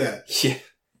shaky. Look at that. Yeah.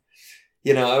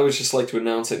 You know, I would just like to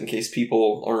announce it in case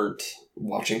people aren't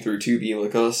watching through Tubi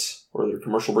like us, or their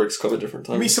commercial breaks come at different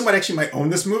times. I mean, someone actually might own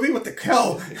this movie? What the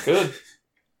hell? It could.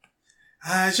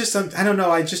 It's just, I don't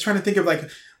know. I'm just trying to think of like,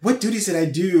 what duties did I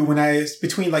do when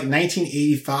between like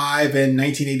 1985 and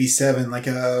 1987? Like,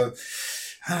 I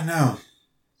don't know.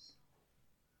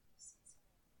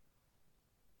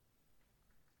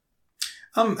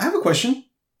 I have a question.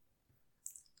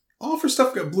 All of her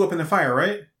stuff blew up in the fire,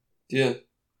 right? Yeah.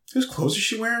 Whose clothes is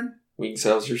she wearing?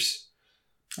 Wingsousers.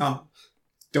 Oh.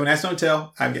 Don't ask, don't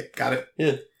tell. Got it.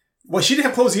 Yeah. Well, she didn't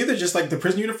have clothes either, just like the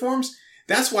prison uniforms.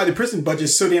 That's why the prison budget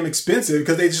is so damn expensive,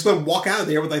 because they just let them walk out of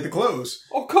there with like the clothes.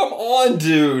 Oh, come on,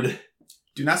 dude.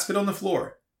 Do not spit on the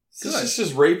floor. Is this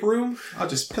his rape room? I'll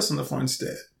just piss on the floor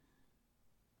instead.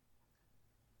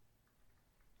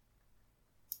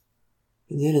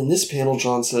 And then in this panel,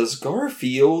 John says,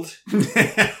 Garfield.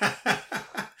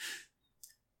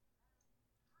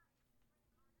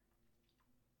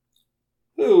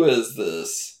 Who is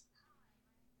this?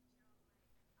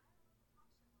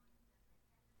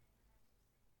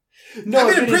 No,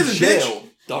 I've been in prison, jail,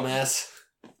 dumbass.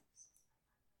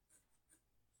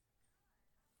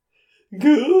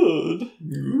 Good.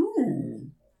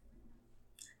 Ooh.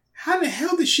 How the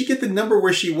hell did she get the number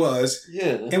where she was?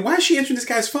 Yeah. And why is she answering this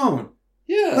guy's phone?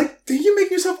 Yeah. Like, you're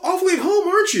making yourself awfully at home,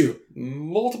 aren't you?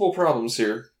 Multiple problems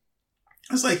here.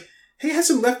 I was like, hey, I had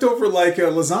some leftover, like,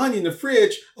 lasagna in the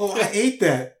fridge. Oh, I ate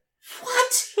that.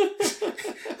 What?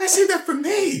 I saved that for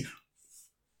me.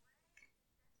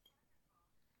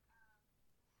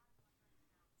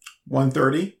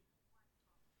 1:30.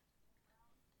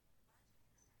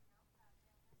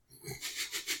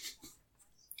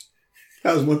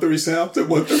 That was 1:30 sound at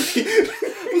 1:30.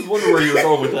 I was wondering where you were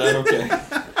going with that. Okay.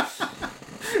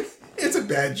 It's a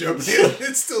bad joke, dude.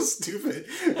 It's still stupid.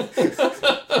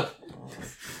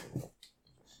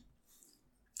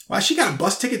 Wow, she got a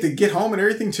bus ticket to get home and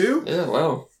everything too? Yeah,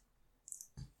 wow.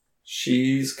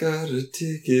 She's got a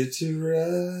ticket to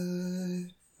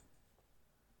ride.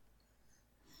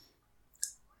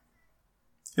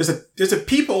 There's a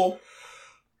people.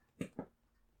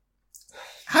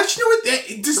 How'd you know what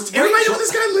that? Does everybody know where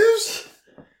this guy lives?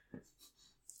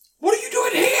 What are you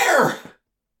doing here?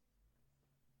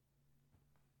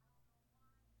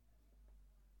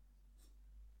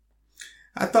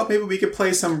 I thought maybe we could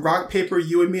play some rock, paper,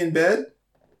 you and me in bed.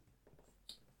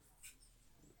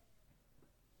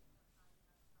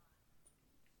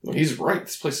 Well, he's right.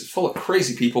 This place is full of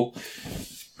crazy people.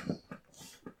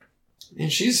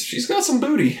 And she's got some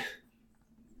booty.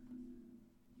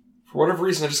 For whatever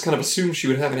reason, I just kind of assumed she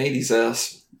would have an 80s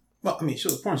ass. Well, I mean, she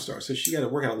was a porn star, so she got to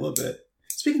work out a little bit.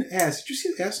 Speaking of ass, did you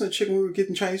see the ass on the chick when we were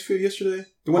getting Chinese food yesterday?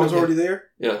 The one that was already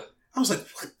there? Yeah. I was like,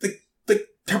 what? Like,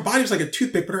 her body was like a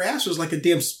toothpick, but her ass was like a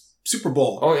damn Super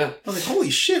Bowl. Oh, yeah. I was like, holy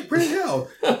shit, where the hell?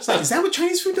 It's like, is that what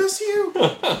Chinese food does to you?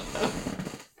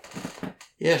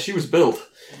 Yeah, she was built.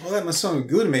 Well, that must sound like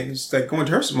glutamate. It's like going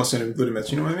to her must sound like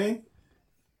glutamate. You know what I mean?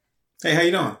 Hey, how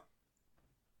you doing?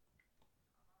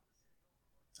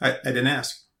 I didn't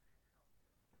ask.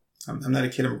 I'm not a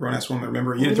kid. I'm a grown-ass woman.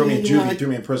 Remember, you didn't throw me in juvie. You threw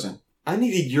me in prison. I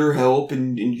needed your help,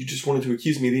 and you just wanted to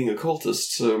accuse me of being a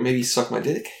cultist, so maybe suck my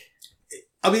dick?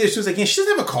 I'll be there as soon as I can. She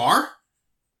doesn't have a car.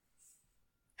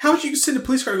 How would you send a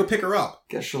police car to go pick her up?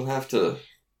 Guess she'll have to...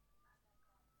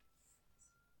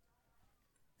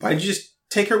 Why didn't you just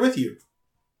take her with you?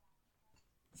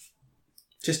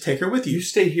 Just take her with you. You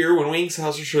stay here. When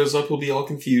Wingshauser shows up, he'll be all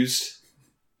confused.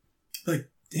 Like,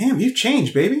 damn, you've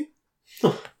changed, baby.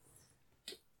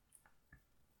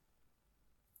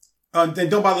 Then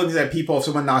don't bother looking at that peephole if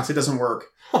someone knocks. It doesn't work.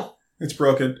 It's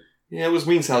broken. Yeah, it was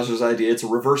Wingshauser's idea. It's a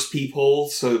reverse peephole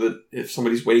so that if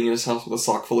somebody's waiting in his house with a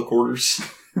sock full of quarters,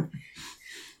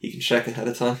 he can check ahead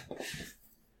of time.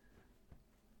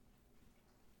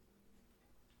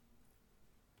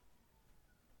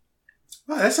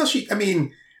 Well, that's how she... I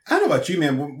mean, I don't know about you,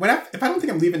 man. If I don't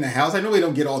think I'm leaving the house, I normally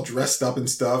don't get all dressed up and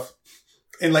stuff.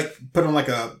 And, like, put on, like,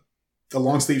 a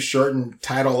long-sleeve shirt and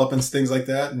tie it all up and things like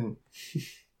that. And...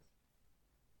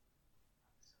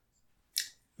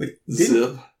 Like,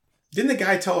 Zip. Didn't the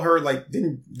guy tell her, like,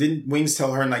 didn't Wings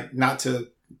tell her, like, not to,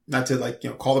 like, you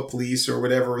know, call the police or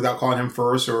whatever without calling him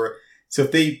first? Or, so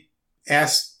if they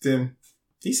asked him,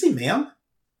 did he say ma'am?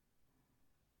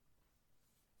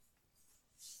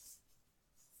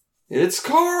 It's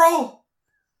Carl!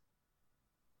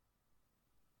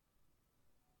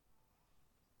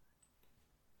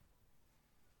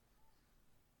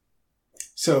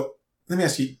 So, let me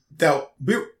ask you, now,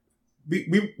 we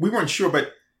weren't sure,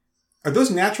 but are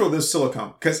those natural or those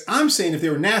silicone? Because I'm saying if they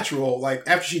were natural, like,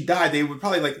 after she died, they would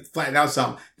probably, like, flatten out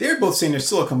some. They're both saying they're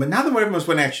silicone, but now that everyone's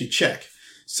going to actually check.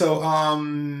 So,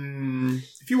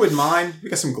 if you wouldn't mind, we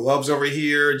got some gloves over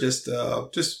here. Just,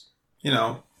 you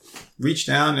know, reach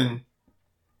down and...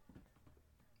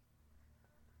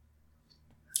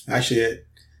 Actually,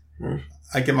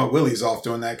 I get my willies off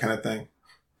doing that kind of thing.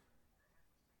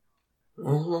 I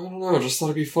don't know, I just thought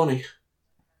it'd be funny.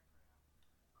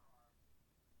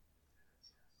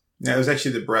 Yeah, it was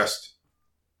actually the breast.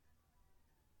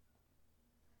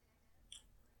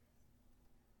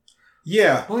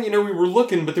 Yeah. Well, you know, we were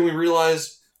looking, but then we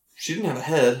realized she didn't have a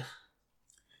head.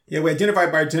 Yeah, we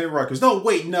identified by identity records. No,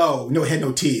 wait, no. No head,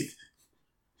 no teeth.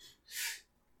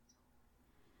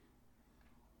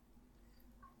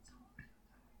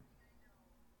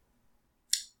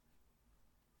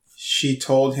 She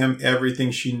told him everything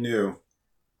she knew.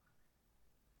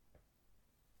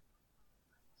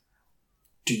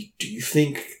 Do you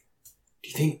think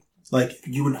like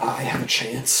you and I have a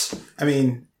chance? I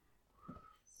mean,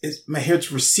 my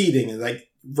hair's receding.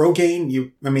 Like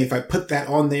Rogaine, if I put that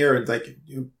on there, like,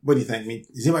 what do you think? I mean,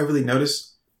 does anybody really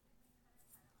notice?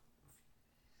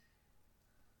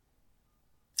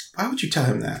 Why would you tell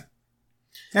him that?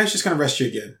 I was just going to arrest you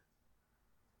again.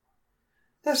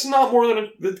 That's not more than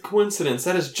a coincidence.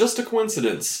 That is just a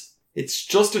coincidence. It's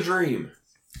just a dream.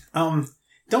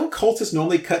 Don't cultists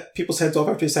normally cut people's heads off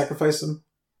after they sacrifice them?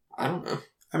 I don't know.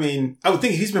 I mean, I would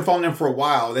think he's been following them for a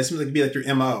while. That seems like to be like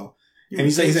their MO. And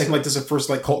he's acting like this is the first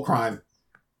like cult crime.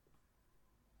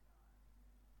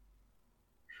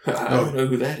 I don't know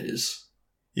who that is.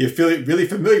 You feel really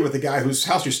familiar with the guy whose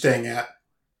house you're staying at.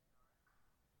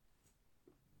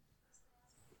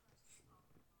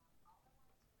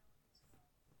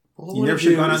 All I You wanna never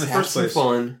should've do gone out is in the have first some place.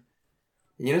 Fun.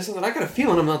 And you know something? I got a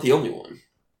feeling I'm not the only one.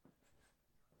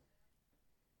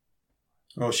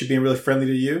 Oh, is she being really friendly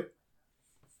to you?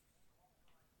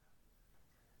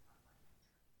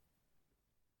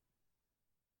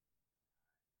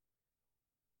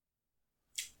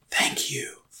 Thank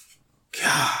you.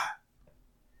 God.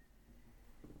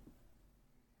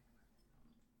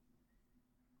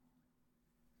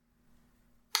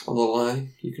 On the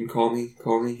line, you can call me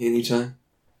anytime.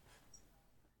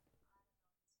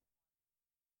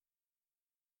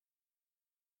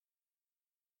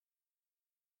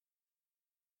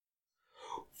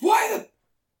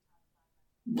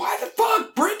 Why the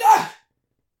fuck, Brenda?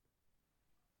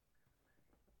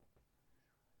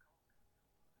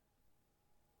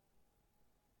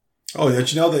 Oh,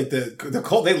 don't you know the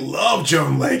cult? They love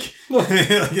Joan Lake.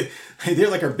 They're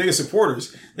like our biggest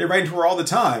supporters. They write to her all the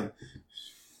time.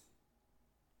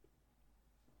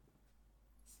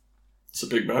 It's a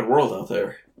big bad world out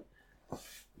there.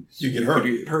 You get hurt.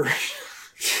 could get hurt.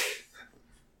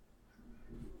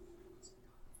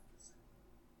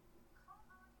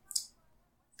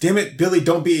 Damn it, Billy!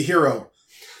 Don't be a hero.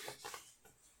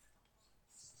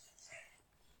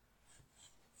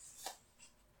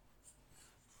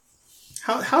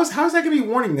 How's that going to be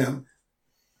warning them?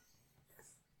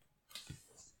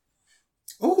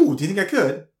 Oh, do you think I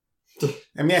could?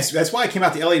 I mean, that's why I came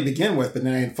out to LA to begin with, but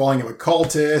then I ended up falling in with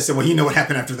cultists, and well, you know what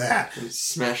happened after that.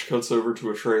 Smash cuts over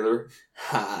to a trailer.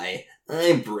 Hi,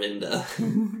 I'm Brenda.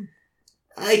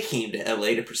 I came to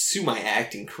LA to pursue my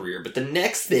acting career, but the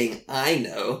next thing I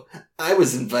know, I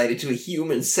was invited to a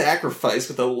human sacrifice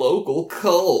with a local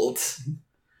cult.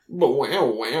 But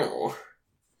wow.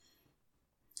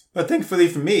 But thankfully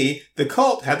for me, the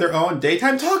cult had their own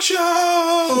daytime talk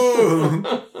show!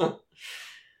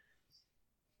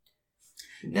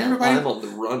 Now Everybody- I'm on the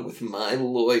run with my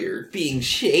lawyer, being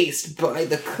chased by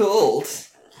the cult.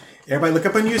 Everybody look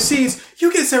up on your seats.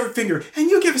 You get a severed finger, and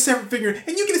you give a severed finger,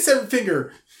 and you get a severed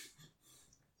finger.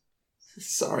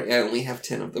 Sorry, I only have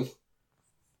 10 of them.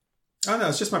 Oh no,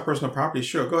 it's just my personal property.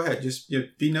 Sure, go ahead. Just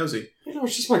be nosy. You know,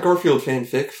 it's just my Garfield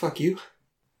fanfic. Fuck you.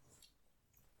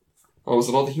 Oh, was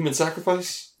it all the human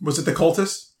sacrifice? Was it the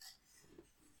cultist?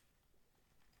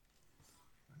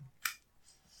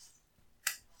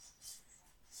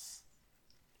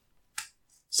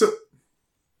 So...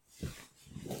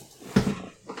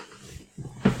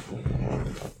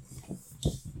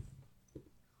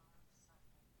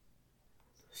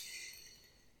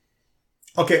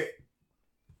 Okay.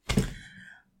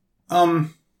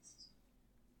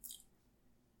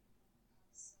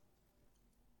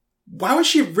 Why was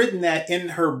she written that in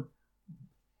her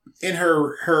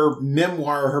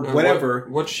memoir or her whatever?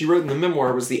 What she wrote in the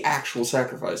memoir was the actual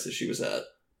sacrifice that she was at.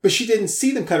 But she didn't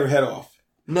see them cut her head off.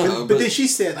 No, but then she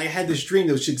said, like, I had this dream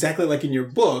that was exactly like in your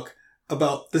book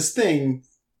about this thing.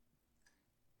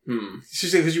 She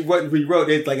said, because what we wrote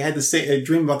it, like, I had the same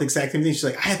dream about the exact same thing. She's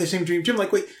like, I had the same dream. Jim,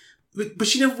 like, wait, but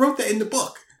she never wrote that in the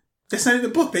book. That's not in the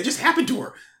book. That just happened to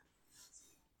her.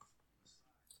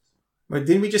 But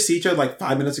didn't we just see each other like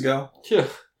 5 minutes ago? Yeah.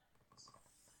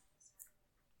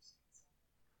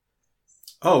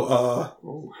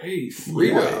 Oh, hey,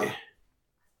 freeway. Yeah.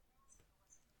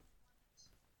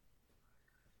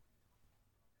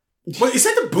 What, is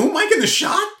that the boom mic in the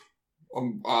shot?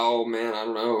 Oh man, I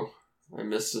don't know. I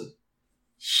missed it.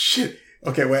 Shit.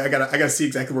 Okay, wait, I gotta see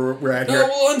exactly where we're at No, here.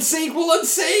 we'll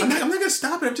unsync! I'm not gonna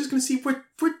stop it. I'm just gonna see what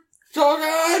Oh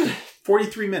god!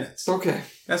 43 minutes. Okay.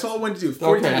 That's all I wanted to do.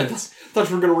 43 Okay, I minutes. thought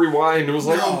you were gonna rewind. It was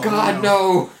like, No, oh god,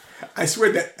 no! I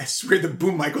swear the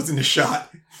boom mic was in the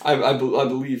shot. I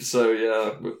believe so,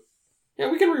 yeah. But, yeah,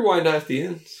 we can rewind at the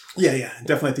end. Yeah,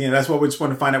 definitely at the end. That's why we just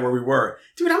wanted to find out where we were.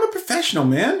 Dude, I'm a professional,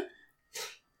 man.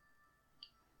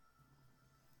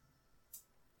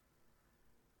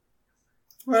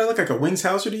 What, I look like a Wings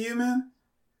Hauser to you, man?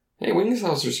 Hey, Wings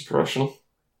Hauser's a professional.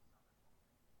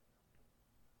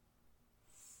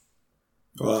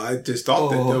 Well, I just thought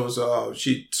that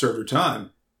she served her time.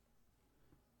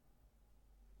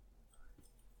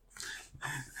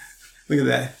 Look at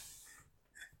that.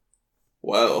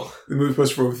 Wow. The movie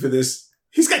poster for this.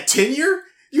 He's got tenure?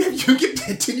 You get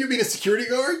tenure being a security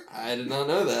guard? I did not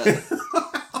know that.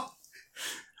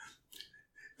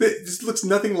 This looks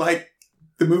nothing like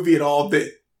the movie at all.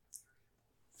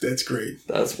 That's great.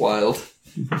 That's wild.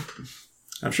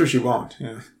 I'm sure she won't,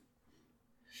 yeah.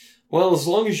 Well, as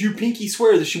long as you pinky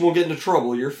swear that she won't get into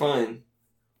trouble, you're fine.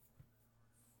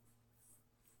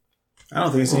 I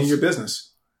don't think it's any of your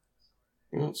business.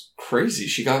 Well, it's crazy.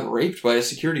 She got raped by a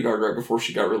security guard right before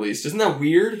she got released. Isn't that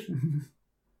weird?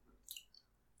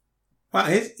 Wow,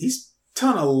 he's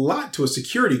done a lot to a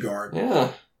security guard.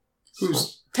 Yeah.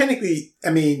 who's technically, I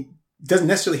mean, doesn't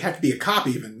necessarily have to be a cop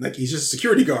even. Like, he's just a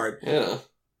security guard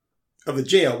of the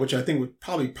jail, which I think would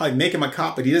probably make him a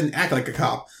cop, but he doesn't act like a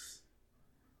cop.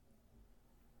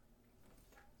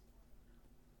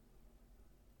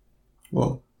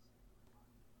 Whoa.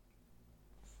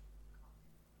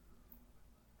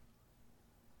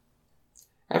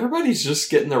 Everybody's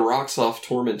just getting their rocks off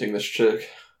tormenting this chick.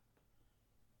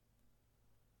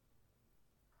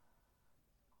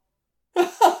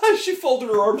 She folded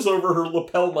her arms over her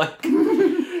lapel mic.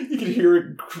 You can hear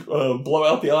it blow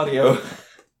out the audio.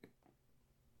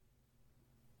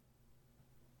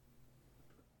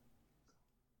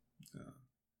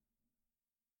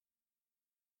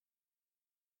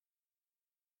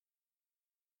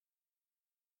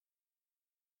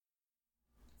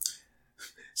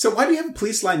 So why do you have a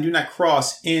police line do not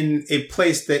cross in a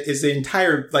place that is the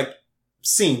entire, like,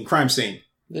 crime scene?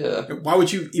 Yeah. Why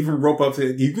would you even rope up there?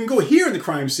 You can go here in the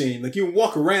crime scene. Like, you can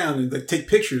walk around and, like, take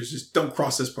pictures. Just don't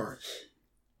cross this part.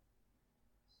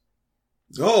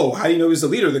 Oh, how do you know he's the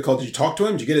leader of the cult? Did you talk to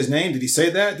him? Did you get his name? Did he say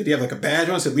that? Did he have, like, a badge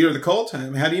on that said leader of the cult? I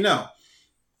mean, how do you know?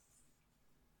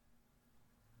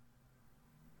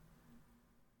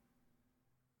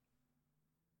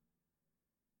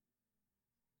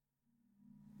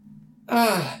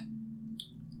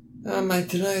 My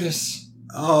tinnitus.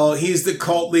 Oh, he's the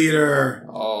cult leader.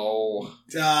 Oh.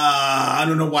 I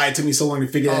don't know why it took me so long to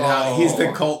figure that out. He's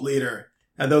the cult leader.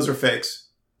 And those are fakes.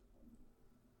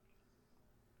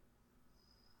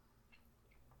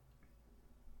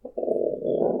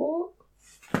 Oh.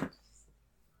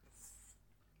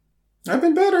 I've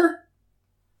been better.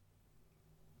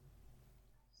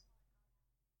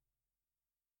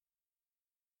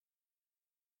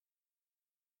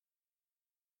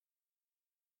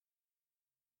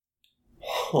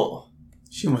 Huh.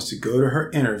 She wants to go to her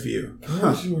interview.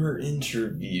 Go to her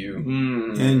interview.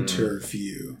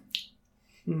 Interview.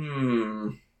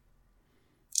 I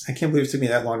can't believe it took me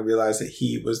that long to realize that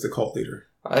he was the cult leader.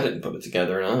 I didn't put it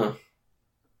together, huh?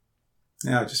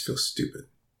 Now I just feel stupid.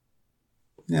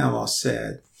 Now I'm all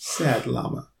sad. Sad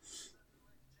llama.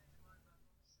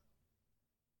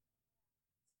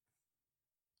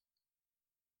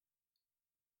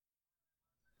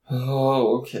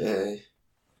 Oh, okay.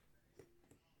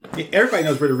 Everybody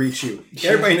knows where to reach you.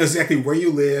 Everybody knows exactly where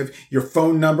you live, your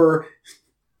phone number.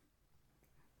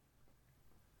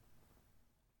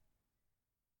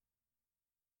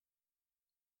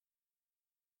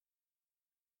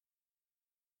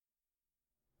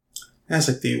 That's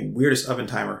like the weirdest oven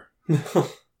timer.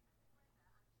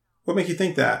 What make you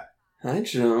think that? Hi,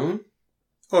 Joan.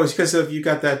 Oh, it's because of you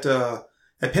got that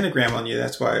pentagram on you.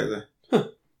 That's why.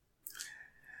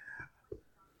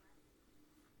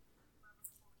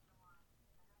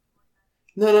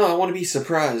 No, I want to be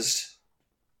surprised.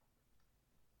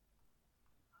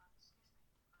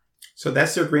 So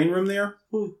that's their green room there?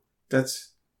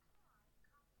 That's...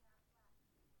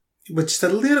 with just a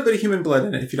little bit of human blood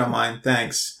in it, if you don't mind.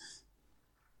 Thanks.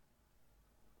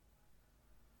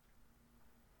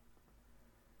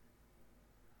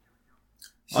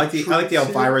 I like the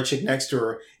Elvira chick next to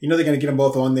her. You know they're going to get them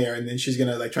both on there, and then she's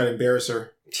going to like try to embarrass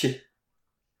her.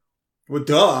 Well,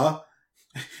 duh.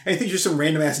 I think you're some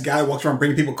random-ass guy who walks around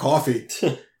bringing people coffee.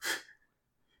 But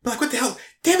like, what the hell?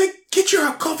 Damn it! Get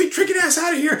your coffee drinking ass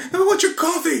out of here! I want your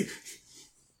coffee!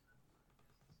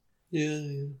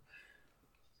 Yeah.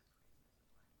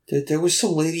 There was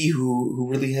some lady who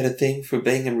really had a thing for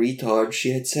banging retards.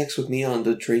 She had sex with me on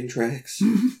the train tracks.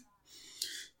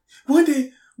 One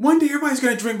day everybody's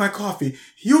gonna drink my coffee.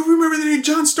 You'll remember the name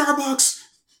John Starbucks.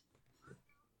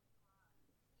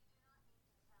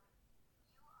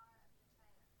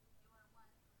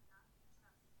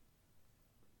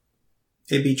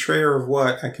 A betrayer of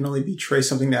what? I can only betray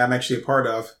something that I'm actually a part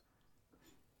of.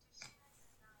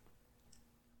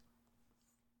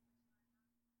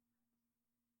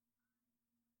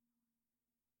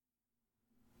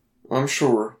 I'm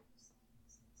sure.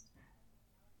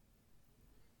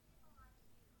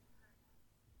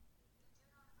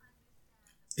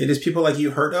 It is people like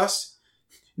you hurt us?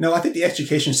 No, I think the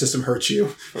education system hurts you.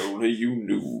 If only you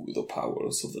knew the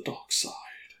powers of the dark side.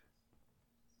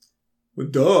 Well,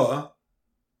 duh.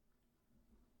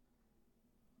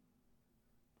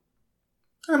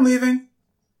 I'm leaving.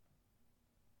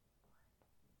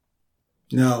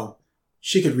 No,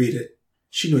 she could read it.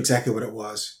 She knew exactly what it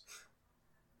was.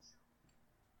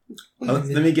 Let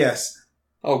me guess.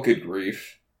 Oh, good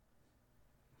grief.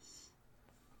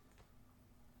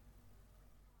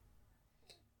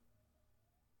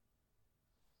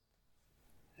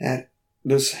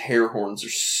 Those hair horns are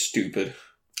stupid.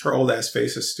 Her old ass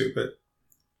face is stupid.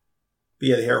 But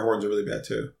yeah, the hair horns are really bad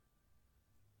too.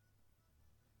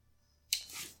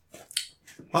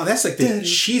 Oh, that's like the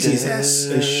cheesiest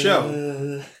ass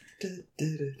show.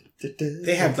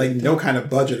 They have like no kind of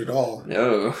budget at all.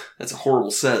 No, that's a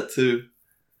horrible set too.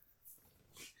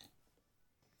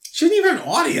 She didn't even have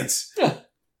an audience. Yeah.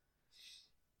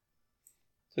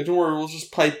 Like, don't worry, we'll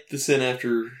just pipe this in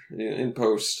after in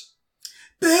post.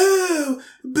 Boo!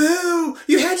 Boo!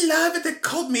 You had love at the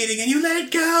cult meeting and you let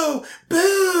it go!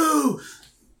 Boo!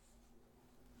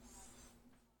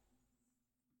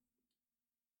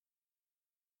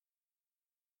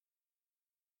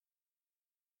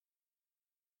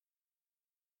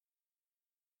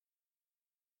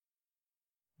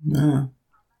 No.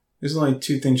 There's only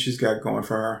two things she's got going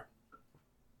for her.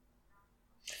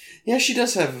 Yeah, she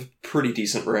does have a pretty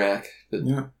decent rack. But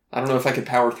Yeah. I don't know if I could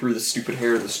power through the stupid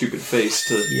hair and the stupid face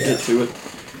to get to it.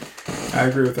 I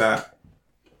agree with that.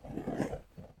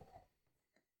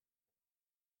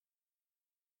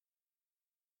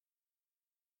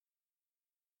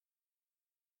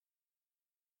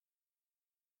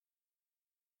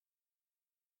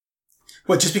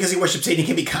 What, just because he worships Satan, he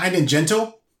can be kind and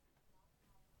gentle?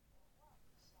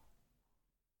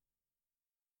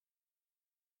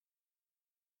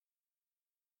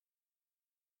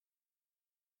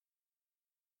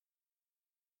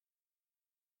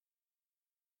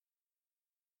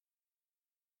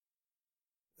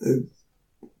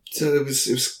 So it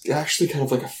was actually kind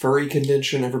of like a furry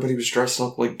convention. Everybody was dressed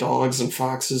up like dogs and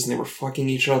foxes, and they were fucking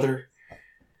each other.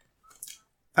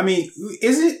 I mean,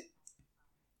 isn't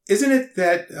it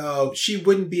that she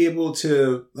wouldn't be able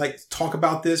to like talk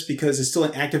about this because it's still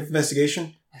an active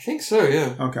investigation? I think so,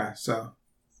 yeah. Okay, so.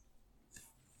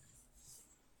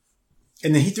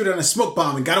 And then he threw down a smoke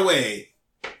bomb and got away.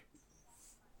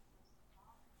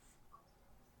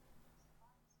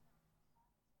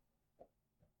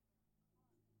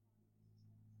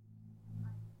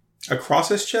 Across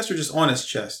his chest or just on his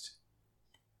chest?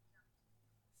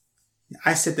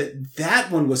 I said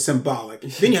that one was symbolic.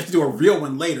 Then you have to do a real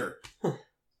one later.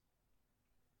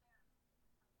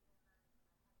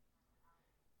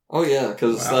 Oh yeah,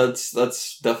 because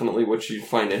that's definitely what you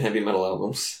find in heavy metal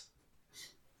albums.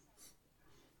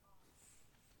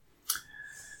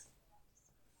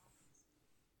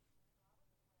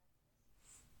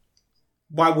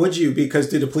 Why would you? Because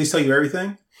did the police tell you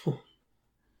everything?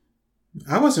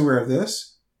 I wasn't aware of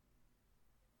this.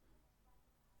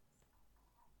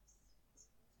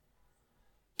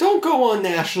 Don't go on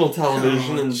national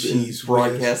television and geez,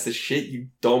 broadcast this shit, you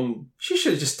dumb. She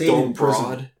should have just stayed in prison.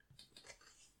 Broad.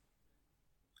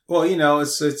 Well, you know,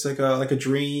 it's like a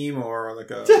dream or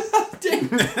like a.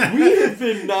 We have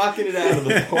been knocking it out of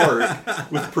the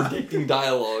park with predicting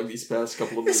dialogue these past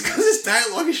couple of movies. It's because this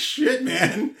dialogue is shit,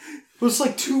 man. It was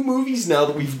like 2 movies now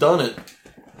that we've done it.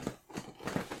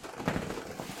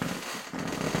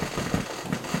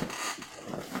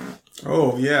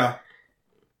 Oh, yeah.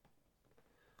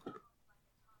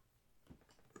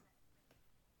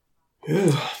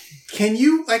 Can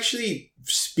you actually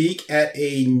speak at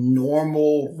a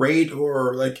normal rate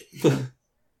or like...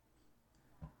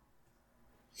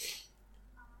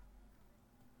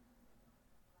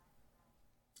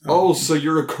 Oh, so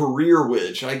you're a career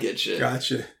witch. I get you.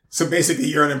 Gotcha. So basically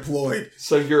you're unemployed.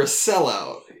 So you're a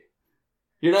sellout.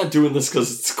 You're not doing this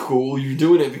because it's cool. You're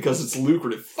doing it because it's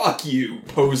lucrative. Fuck you,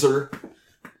 poser.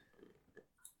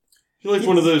 You're like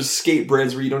one of those skate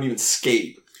brands where you don't even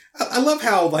skate. I love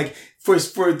how, like, for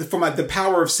the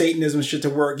power of Satanism shit to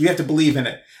work, you have to believe in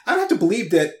it. I don't have to believe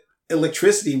that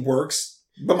electricity works,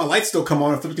 but my lights still come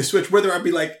on and flip the switch. Whether I'd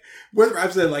be like,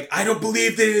 I don't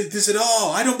believe this at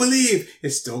all. I don't believe.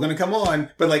 It's still going to come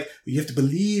on. But, like, you have to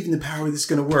believe in the power that's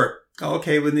going to work. Oh,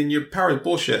 okay, well, then your power is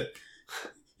bullshit.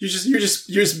 You're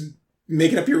just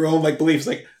making up your own, like, beliefs.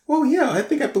 Like, well, yeah, I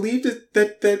think I believe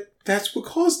that's what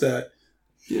caused that.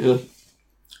 Yeah.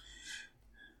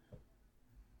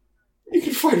 You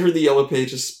can find her in the Yellow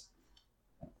Pages.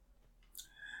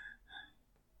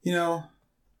 You know,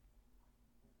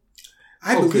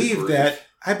 I believe that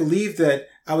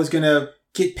I was going to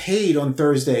get paid on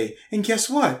Thursday. And guess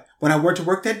what? When I went to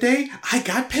work that day, I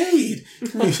got paid.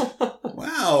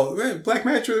 Wow. Black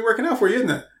Magic's really working out for you,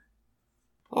 isn't it?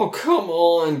 Oh, come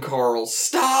on, Carl.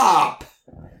 Stop!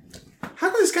 How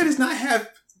come this guy does not have...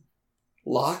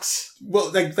 Locks?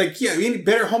 Well, yeah, you need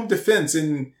better home defense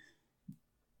and...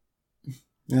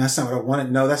 No, that's not what I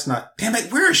wanted. No, that's not... Damn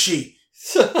it, where is she?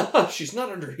 She's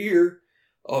not under here.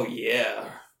 Oh, yeah.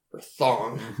 Her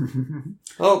thong.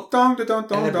 Oh, dong, da, dong,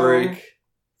 dong, ad dong. break.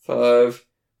 5,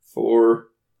 4,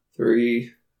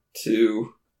 3,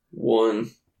 2,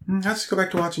 1. Let's go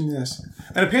back to watching this.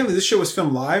 And apparently this show was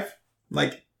filmed live.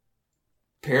 Like...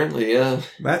 Apparently, yeah.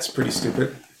 That's pretty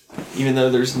stupid. Even though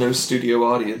there's no studio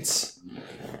audience.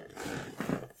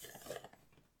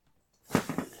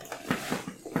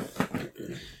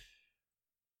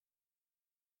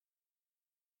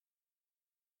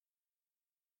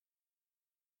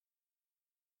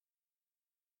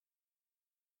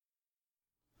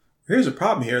 Here's a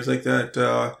problem here. It's like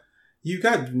that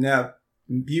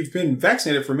you've been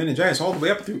vaccinated for meningitis all the way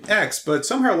up through X, but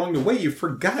somehow along the way you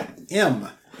forgot M.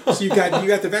 So you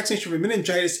got the vaccination for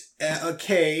meningitis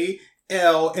K,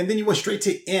 L, and then you went straight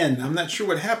to N. I'm not sure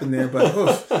what happened there, but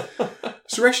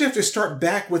so we actually have to start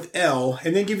back with L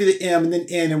and then give you the M and then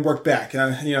N and work back.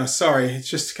 Sorry, it's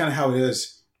just kind of how it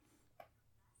is.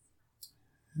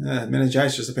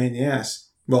 Meningitis is just a pain in the ass.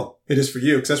 Well, it is for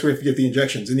you because that's where you have to get the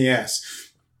injections in the ass.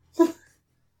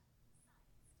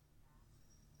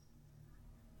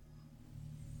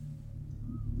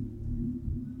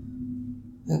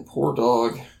 That poor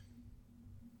dog.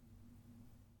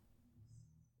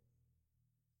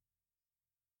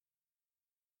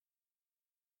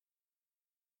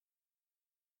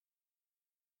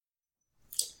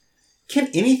 Can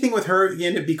anything with her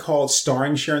end up be called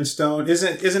starring Sharon Stone?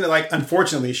 Isn't it like,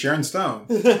 unfortunately, Sharon Stone?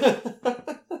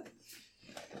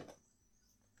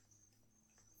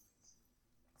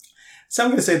 So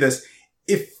I'm going to say this.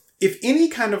 If any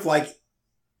kind of like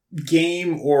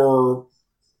game or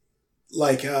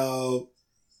like I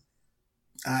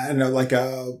don't know, like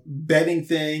a betting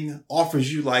thing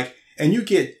offers you like, and you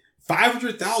get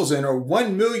 500,000 or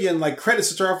 1 million like credits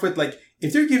to start off with, like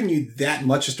if they're giving you that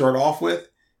much to start off with,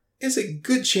 it's a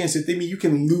good chance that you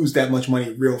can lose that much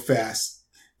money real fast.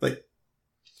 Like,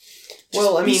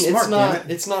 well, I mean, smart,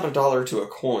 it's not $1 to a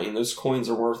coin. Those coins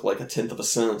are worth like 1/10 of a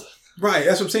cent. Right.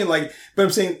 That's what I'm saying. Like, but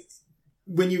I'm saying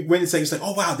when it's like,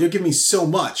 oh wow, they're giving me so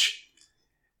much.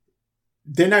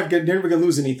 They're never going to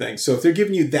lose anything. So if they're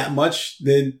giving you that much,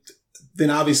 then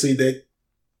obviously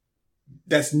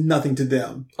that's nothing to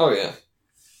them. Oh yeah.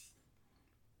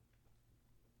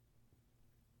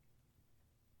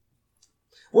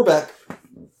 We're back.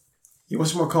 You want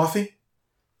some more coffee?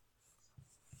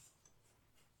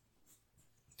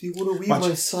 Do you want to read my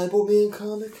Cyberman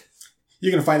comic?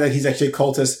 You're gonna find out he's actually a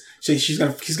cultist. So he's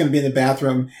gonna be in the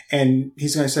bathroom and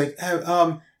he's gonna say,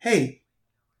 hey,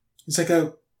 it's like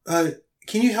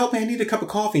can you help me? I need a cup of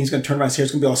coffee. And he's gonna turn around. His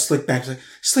hair's gonna be all slick back. He's like,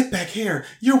 slick back hair.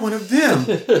 You're one of them.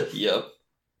 Yep.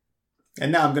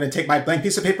 And now I'm gonna take my blank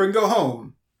piece of paper and go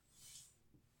home.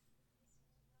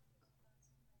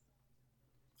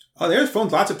 Oh, there's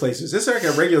phones lots of places. This is like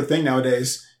a regular thing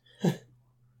nowadays.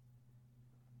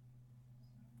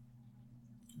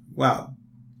 Wow.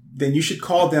 Then you should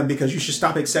call them because you should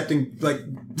stop accepting like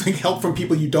help from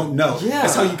people you don't know. Yeah.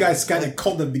 That's how you guys got a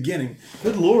cult in the beginning.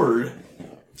 Good Lord.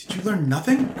 Did you learn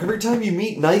nothing? Every time you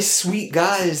meet nice, sweet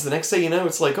guys, the next thing you know,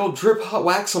 it's like, oh, drip hot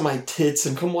wax on my tits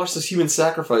and come watch this human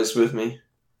sacrifice with me.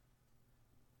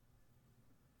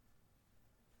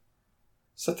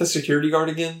 Is that the security guard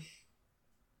again?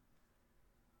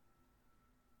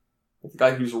 The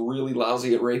guy who's really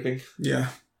lousy at raping? Yeah.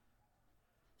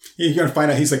 You're going to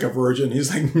find out he's like a virgin.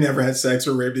 He's like never had sex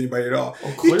or raped anybody at all.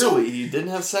 Oh, clearly he didn't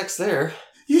have sex there.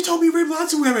 You told me you raped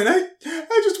lots of women.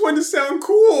 I just wanted to sound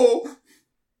cool.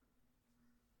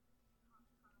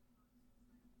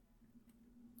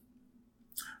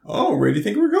 Oh, where do you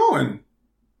think we're going?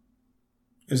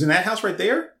 Is in that house right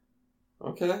there?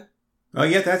 Okay. Oh,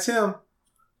 yeah, that's him.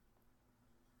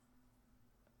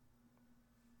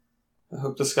 I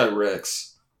hope this guy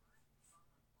wrecks.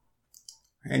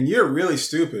 And you're really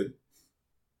stupid.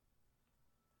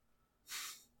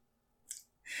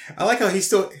 I like how he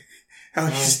still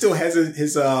has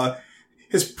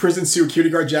his prison security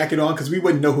guard jacket on because we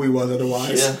wouldn't know who he was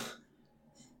otherwise. Yeah.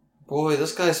 Boy,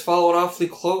 this guy's followed awfully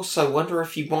close. I wonder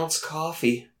if he wants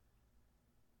coffee.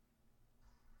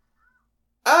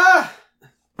 Ah!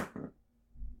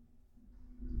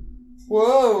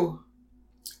 Whoa.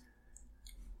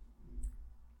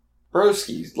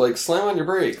 Broski, like, slam on your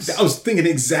brakes. I was thinking the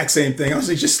exact same thing. I was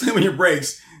like, just slam on your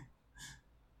brakes.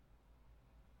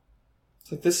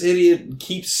 It's like this idiot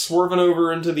keeps swerving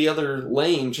over into the other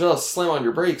lane. Just slam on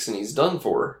your brakes and he's done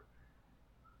for.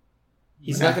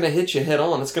 He's not going to hit you head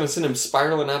on. It's going to send him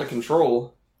spiraling out of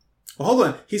control. Well, hold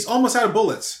on. He's almost out of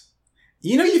bullets.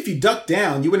 You know, if you duck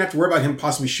down, you wouldn't have to worry about him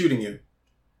possibly shooting you.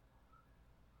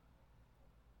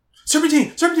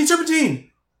 Serpentine! Serpentine! Serpentine!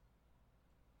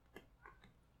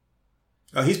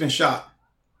 Oh, he's been shot.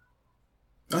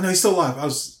 Oh, no, he's still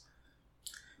alive.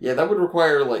 Yeah, that would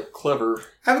require, like, clever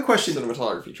I have a question.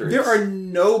 Cinematography traits. There are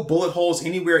no bullet holes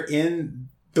anywhere in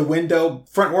the window,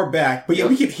 front or back, but yeah,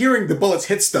 we keep hearing the bullets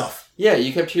hit stuff. Yeah,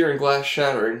 you kept hearing glass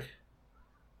shattering.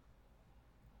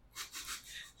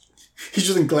 He's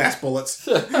using glass bullets.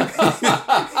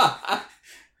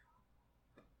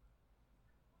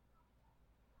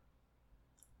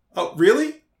 Oh,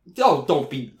 really? Oh, don't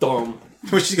be dumb.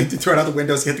 What's she going to throw it out the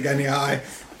windows, hit the guy in the eye?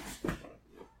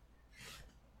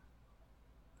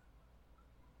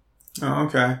 Oh,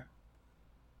 okay.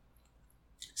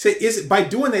 Say, by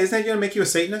doing that, isn't that going to make you a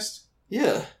Satanist?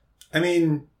 Yeah. I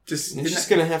mean, just... And she's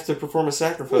going to have to perform a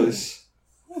sacrifice.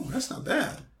 Oh, that's not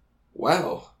bad.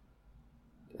 Wow.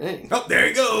 Dang. Oh, there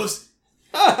he goes.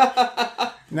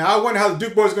 Now I wonder how the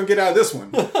Duke boys are going to get out of this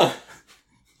one.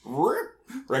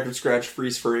 Record scratch,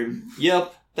 freeze frame.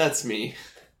 Yep, that's me.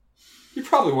 You're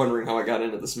probably wondering how I got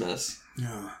into this mess.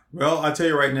 Yeah. Well, I'll tell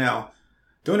you right now.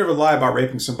 Don't ever lie about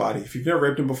raping somebody. If you've never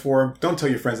raped them before, don't tell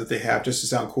your friends that they have just to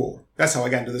sound cool. That's how I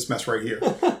got into this mess right here.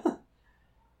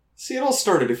 See, it all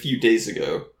started a few days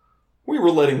ago. We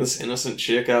were letting this innocent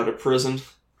chick out of prison,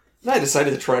 and I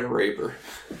decided to try to rape her.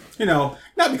 You know,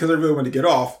 not because I really wanted to get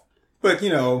off, but, you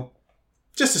know,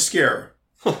 just to scare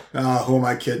her. Who am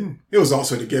I kidding? It was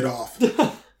also to get off.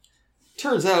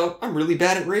 Turns out, I'm really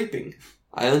bad at raping.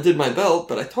 I undid my belt,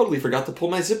 but I totally forgot to pull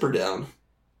my zipper down.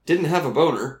 Didn't have a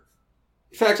boner.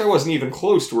 In fact, I wasn't even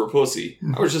close to her pussy.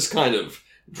 I was just kind of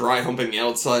dry humping the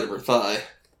outside of her thigh.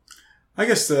 I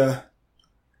guess it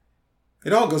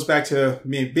all goes back to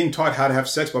me being taught how to have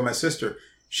sex by my sister.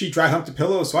 She dry humped the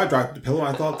pillow, so I dry humped the pillow,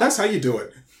 and I thought, that's how you do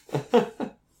it.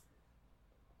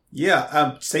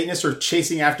 Yeah, Satanists are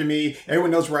chasing after me.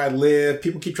 Everyone knows where I live.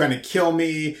 People keep trying to kill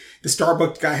me. The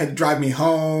Starbucks guy had to drive me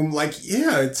home. Like,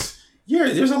 there's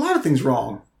a lot of things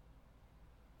wrong.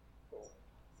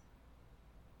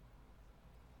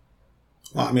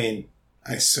 Well, I mean,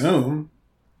 I assume.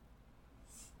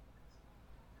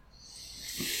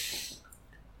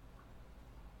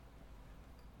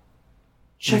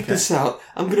 Check this out.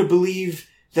 I'm gonna believe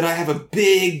that I have a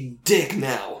big dick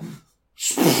now.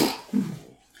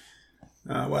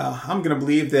 Well, I'm going to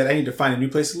believe that I need to find a new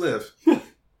place to live.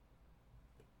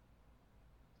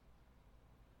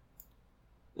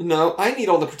 No, I need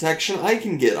all the protection I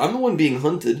can get. I'm the one being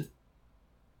hunted.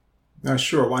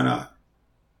 Sure, why not?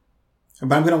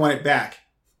 But I'm going to want it back.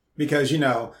 Because, you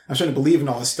know, I'm starting to believe in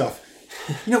all this stuff.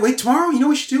 You know, wait, tomorrow, you know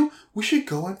what we should do? We should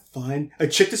go and find a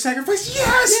chick to sacrifice.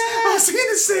 Yes! I was saying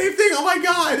the same thing. Oh my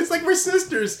God, it's like we're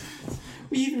sisters.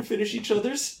 We even finish each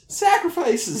other's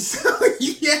sacrifices.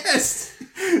 Yes!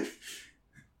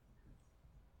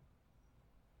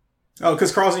 Oh,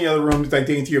 because Carl's in the other room, like,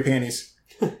 digging through your panties.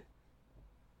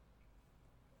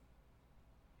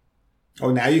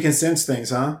 Oh, now you can sense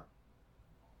things, huh?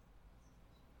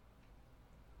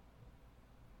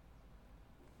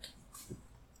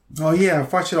 Oh, yeah,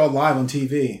 I've watched it all live on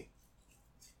TV.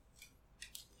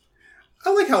 I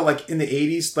like how, like, in the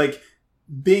 80s, like,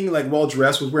 being, like,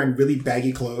 well-dressed was wearing really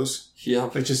baggy clothes. Yeah.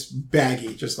 Like, just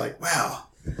baggy. Just like, wow.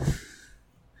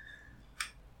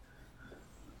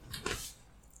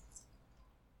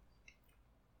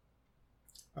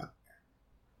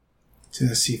 So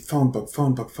let's see. Phone book.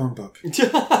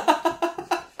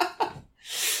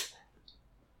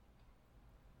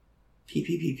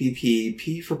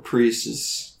 P for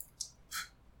priestess.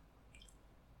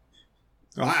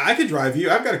 Well, I could drive you.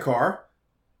 I've got a car.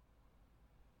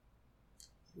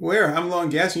 Where? I'm low on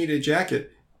gas and you need a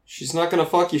jacket. She's not gonna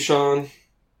fuck you, Sean.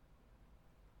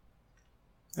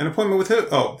 An appointment with who?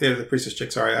 Oh, yeah, the priestess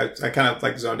chick. Sorry, I kind of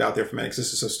like zoned out there for a minute because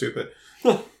this is so stupid.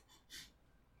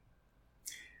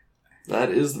 That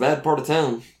is the bad part of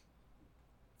town.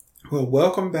 Well,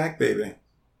 welcome back, baby.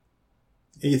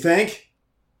 You think?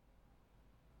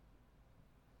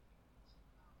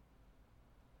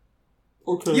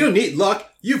 Okay. You don't need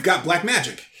luck. You've got black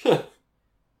magic.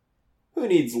 Who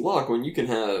needs luck when you can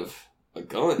have a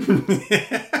gun?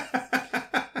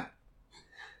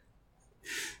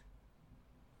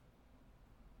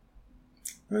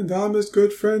 And I'm his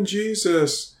good friend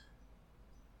Jesus.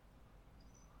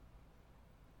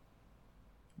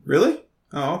 Really?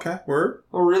 Oh, okay. Word.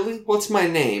 Oh, really? What's my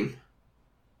name?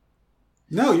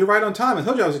 No, you're right on time. I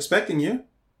told you I was expecting you.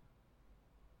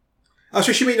 Oh,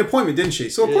 so she made an appointment, didn't she?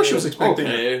 So of course she was expecting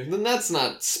you. Okay, then that's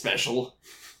not special.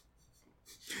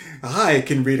 I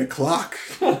can read a clock.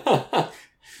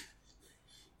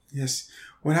 Yes.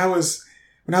 When I was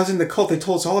in the cult, they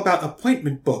told us all about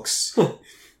appointment books.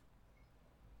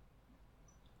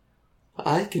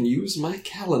 I can use my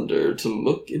calendar to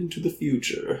look into the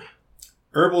future.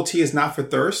 Herbal tea is not for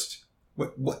thirst?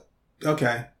 What?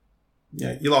 Okay.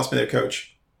 Yeah, you lost me there,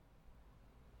 coach.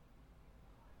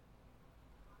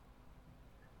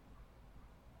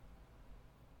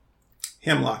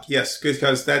 Hemlock, yes, good,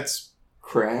 because that's...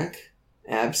 Crack?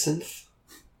 Absinthe?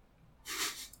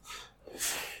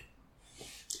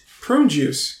 Prune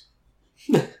juice.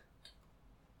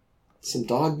 Some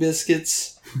dog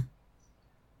biscuits?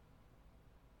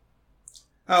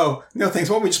 Oh, no thanks,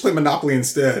 why don't we just play Monopoly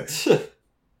instead?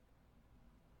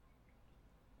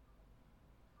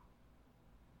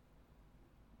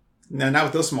 No, not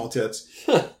with those small tits.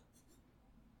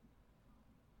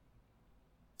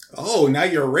 Oh, now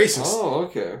you're a racist. Oh,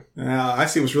 okay. I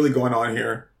see what's really going on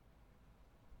here.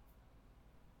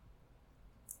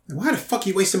 Why the fuck are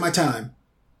you wasting my time?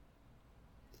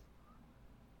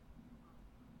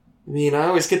 I mean, I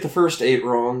always get the first 8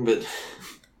 wrong, but...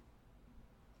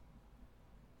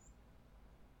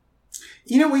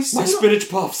 You know, we still... My spinach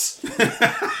puffs!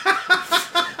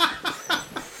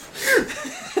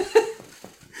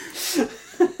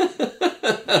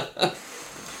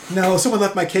 No, someone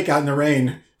left my cake out in the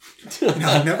rain. No,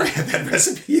 I'll never have that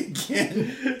recipe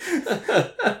again.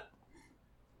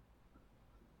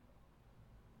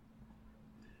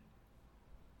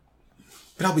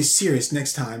 But I'll be serious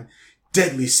next time.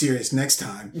 Deadly serious next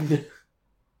time.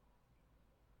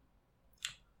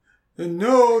 And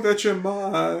know that you're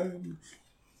mine.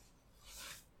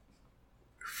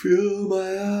 Fill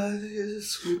my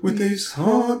eyes With these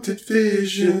haunted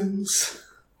visions.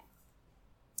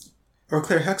 Or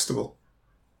Claire Huxtable.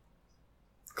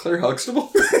 Claire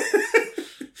Huxtable?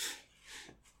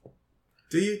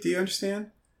 Do you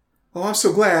understand? Oh, I'm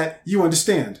so glad you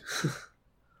understand.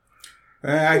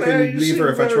 I couldn't leave her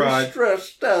if I tried.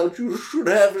 Stressed out. You should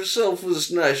have yourself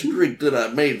this nice drink that I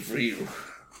made for you.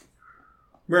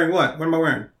 Wearing what? What am I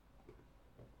wearing?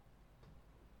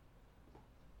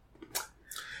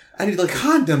 I need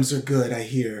Condoms are good, I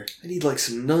hear. I need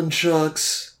some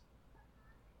nunchucks.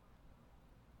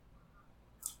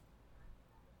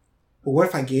 But what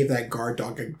if I gave that guard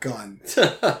dog a gun?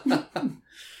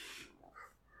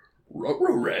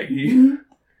 Ruh-roh, Raggy.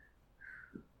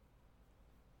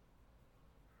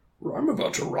 I'm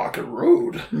about to rock and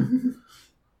road.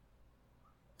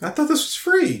 I thought this was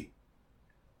free.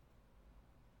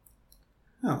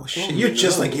 Oh, shit. You're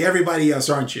just like everybody else,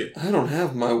 aren't you? I don't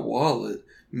have my wallet.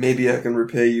 Maybe I can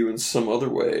repay you in some other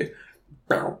way.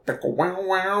 Bow, bickle, wow,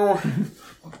 wow.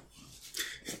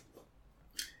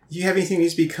 You have anything that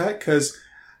needs to be cut? Because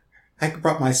I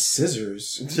brought my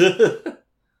scissors.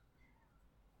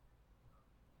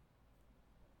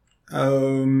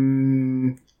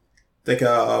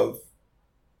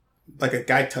 Like a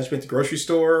guy touched me at the grocery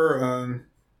store. I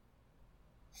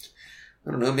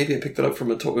don't know. Maybe I picked it up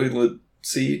from a toilet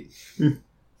seat.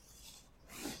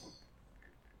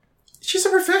 She's a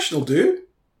professional, dude.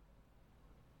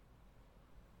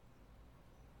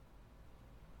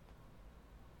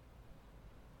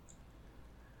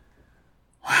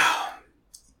 Wow.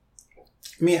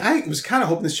 I mean, I was kind of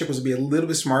hoping this chick was going to be a little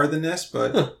bit smarter than this,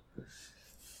 but...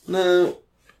 No,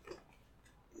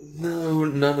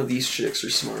 none of these chicks are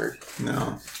smart.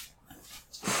 No.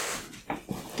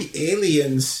 The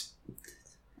aliens.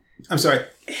 I'm sorry.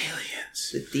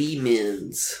 Aliens. The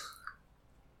demons.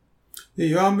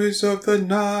 The armies of the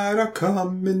night are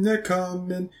coming, they're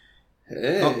coming.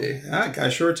 Hey. Oh, I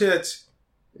got short tits.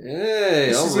 Hey,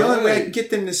 This is the only way I can get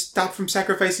them to stop from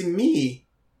sacrificing me.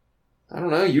 I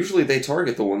don't know. Usually they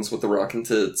target the ones with the rockin'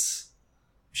 tits.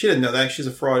 She didn't know that. She's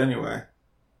a fraud anyway.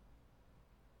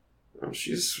 Oh,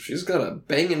 she's got a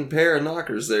banging pair of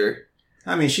knockers there.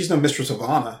 I mean, she's no Mistress of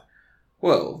Honor.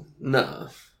 Well, nah.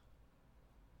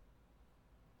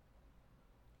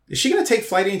 Is she going to take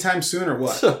flight anytime soon or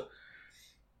what?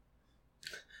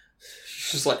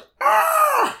 She's just like,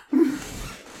 ah!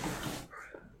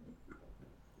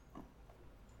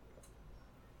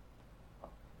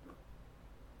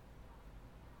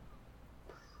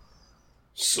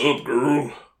 Sup,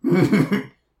 girl?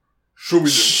 Show me them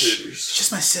titties. She's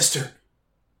just my sister.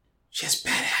 She has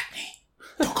bad acne.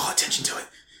 Don't call attention to it.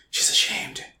 She's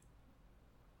ashamed.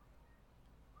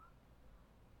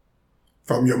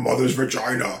 From your mother's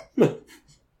vagina.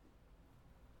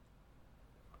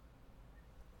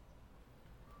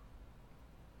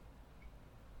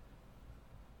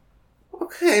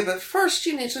 Okay, but first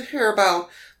you need to hear about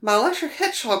my electric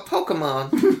hedgehog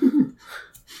Pokemon.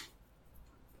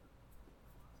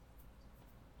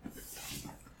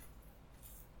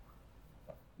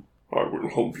 I will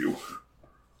help you.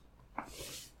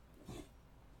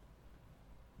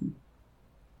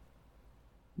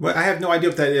 Well, I have no idea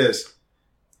what that is.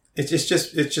 It's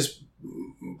just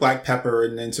black pepper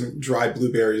and then some dried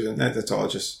blueberries and that's all.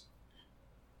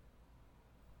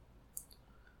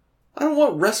 I don't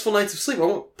want restful nights of sleep. I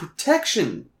want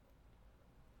protection.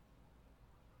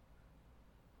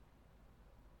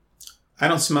 I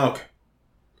don't smoke.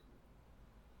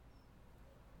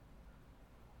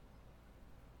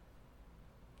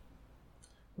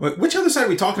 Which other side are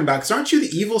we talking about? Because aren't you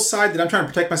the evil side that I'm trying to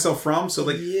protect myself from? So,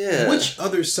 Yeah. Which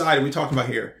other side are we talking about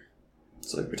here?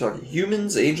 So we're talking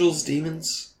humans, angels,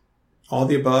 demons? All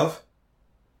the above?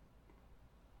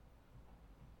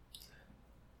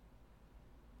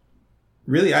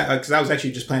 Really? Because I was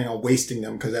actually just planning on wasting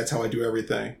them because that's how I do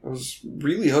everything. I was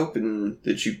really hoping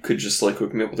that you could just, like,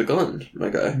 hook me up with a gun, my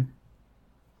guy.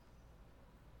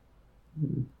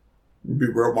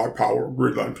 Beware my power,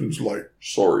 Green Lantern's light.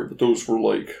 Sorry, but those were,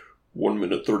 like, 1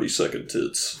 minute 30-second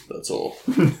tits. That's all.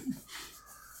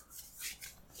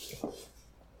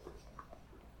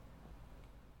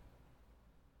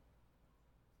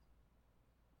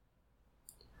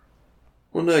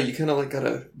 Well, no, you kind of, like,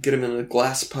 gotta get him in a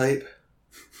glass pipe.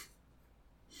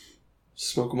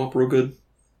 Smoke him up real good.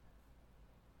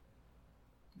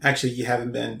 Actually, you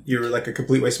haven't been. You're like a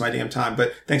complete waste of my damn time.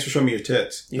 But thanks for showing me your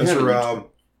tits. You Those were, haven't.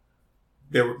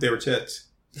 they were tits.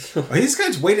 Oh, this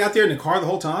guy's waited out there in the car the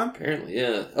whole time? Apparently,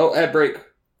 yeah. Oh, ad break.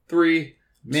 3,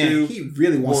 Man, 2, he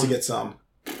really wants 1. to get some.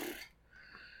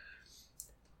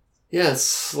 Yeah,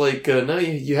 it's like, no,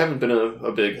 you haven't been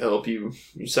a big help. You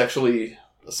sexually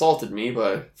assaulted me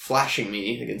by flashing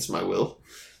me against my will.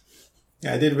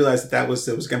 Yeah, I didn't realize that was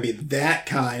going to be that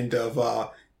kind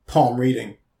of palm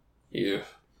reading. You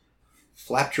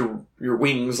flapped your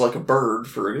wings like a bird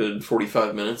for a good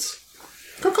 45 minutes.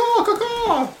 Caw-caw,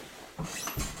 caw-caw!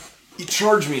 You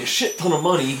charged me a shit ton of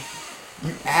money.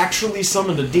 You actually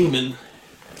summoned a demon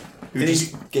who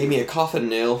just gave me a coffin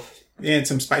nail. And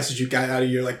some spices you got out of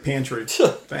your like pantry.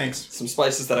 Thanks. Some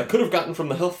spices that I could have gotten from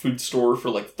the health food store for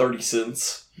like 30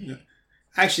 cents. Yeah.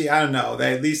 Actually, I don't know.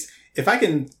 At least if I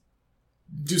can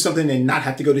do something and not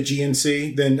have to go to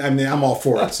GNC, then I mean I'm all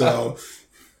for it. So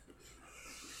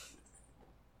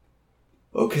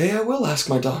okay, I will ask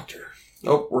my doctor.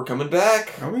 Oh, we're coming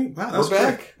back. are we? Wow, We're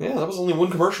back. Yeah, that was only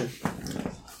one commercial.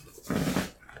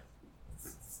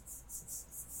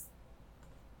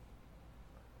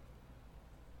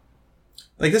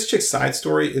 Like this chick's side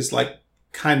story is like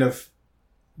kind of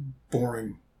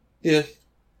boring. Yeah.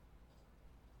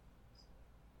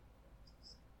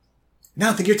 I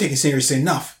don't think you're taking it seriously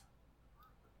enough.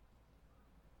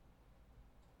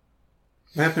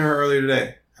 What happened to her earlier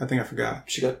today? I think I forgot.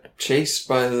 She got chased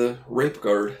by the rape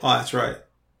guard. Oh, that's right.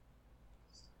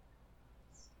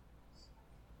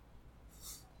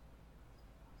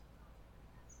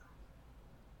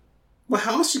 Well,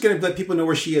 how else is she going to let people know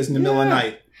where she is in the middle of the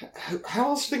night? How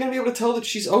else are they going to be able to tell that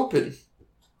she's open?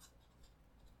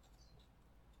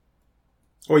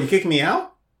 Oh, you kicking me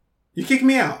out? You kicking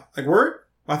me out? Like, word?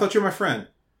 I thought you were my friend.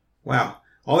 Wow.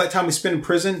 All that time we spent in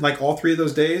prison, like all 3 of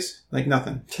those days, like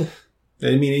nothing. They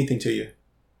didn't mean anything to you.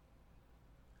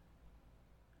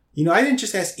 You know, I didn't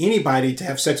just ask anybody to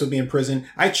have sex with me in prison.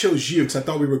 I chose you because I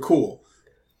thought we were cool.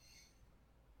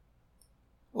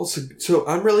 Oh, so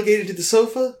I'm relegated to the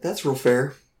sofa? That's real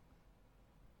fair.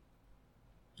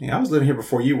 Yeah, I was living here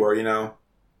before you were, you know.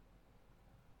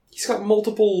 He's got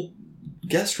multiple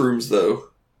guest rooms, though.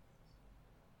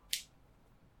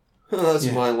 Oh, that's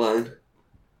my line.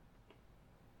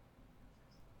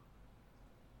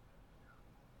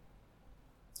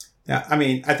 Yeah, I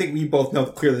mean, I think we both know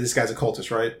clearly this guy's a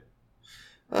cultist, right?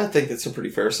 I think that's a pretty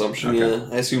fair assumption, Okay. yeah.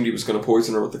 I assumed he was going to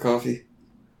poison her with the coffee.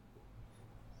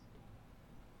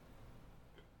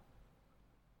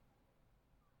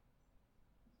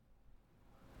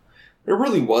 It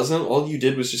really wasn't. All you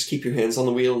did was just keep your hands on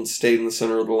the wheel and stay in the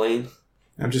center of the lane.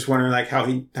 I'm just wondering, like, how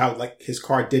his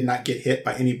car did not get hit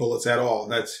by any bullets at all.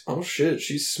 That's Oh shit,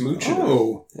 she's smooching.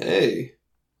 oh, Hey.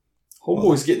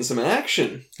 Homeboy's getting some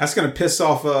action. that's gonna piss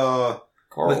off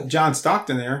Carl. John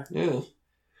Stockton there. Yeah.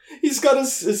 He's got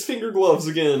his finger gloves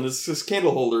again, his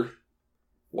candle holder.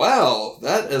 Wow,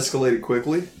 that escalated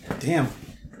quickly. Damn,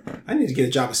 I need to get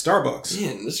a job at Starbucks.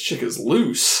 Man, this chick is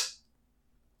loose.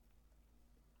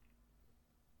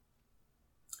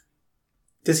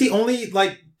 Does he only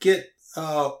like get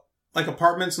like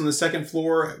apartments on the second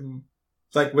floor,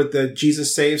 like with the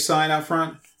Jesus Saves sign out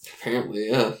front? Apparently,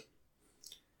 yeah.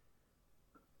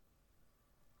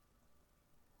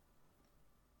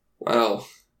 Wow.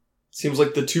 Seems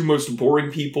like the two most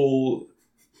boring people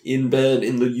in bed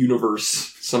in the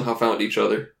universe somehow found each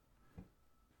other.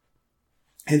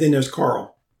 And then there's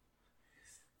Carl.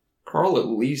 Carl at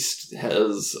least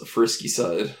has a frisky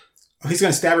side. Oh, he's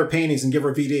gonna stab her panties and give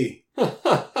her VD.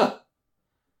 Ah,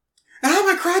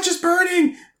 my crotch is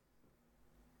burning!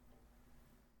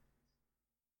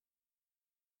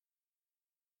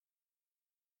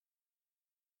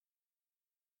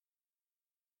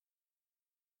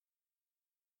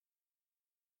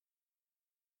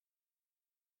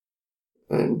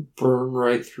 And burn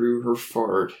right through her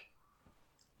fart.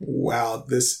 Wow,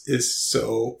 this is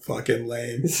so fucking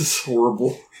lame. This is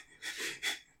horrible.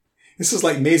 This is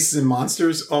like Mazes and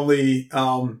Monsters, only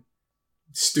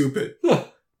stupid.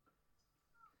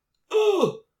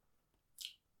 Oh,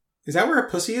 Is that where her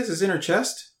pussy is? Is it in her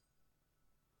chest?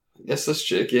 Guess this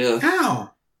chick, yeah.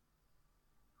 How?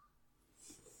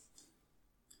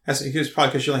 It's probably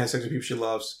because she only has sex with people she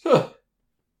loves. Huh.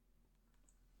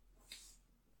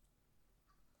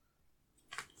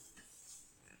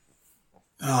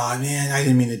 Oh, man, I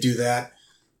didn't mean to do that.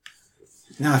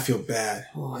 Now I feel bad.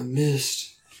 Oh, I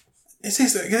missed. It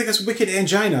says that I think it's wicked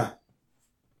angina.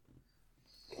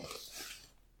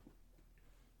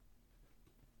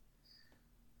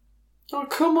 Oh,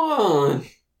 come on.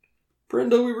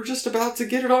 Brenda, we were just about to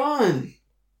get it on.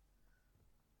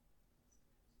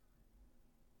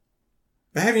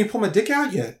 I haven't even pulled my dick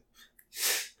out yet.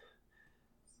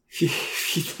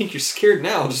 If you think you're scared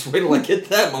now, just wait till I get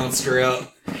that monster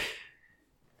out.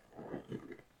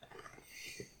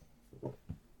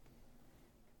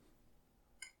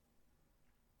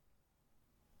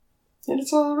 And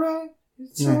it's alright.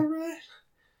 It's alright.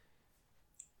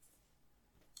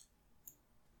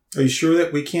 Are you sure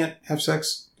that we can't have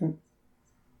sex?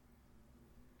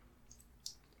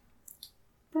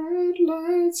 Bright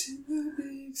lights in the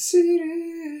big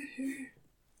city.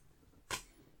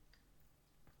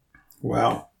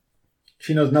 Wow.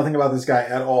 She knows nothing about this guy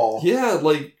at all. Yeah,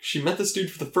 like, she met this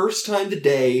dude for the first time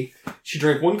today. She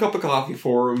drank 1 cup of coffee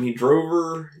for him. He drove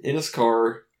her in his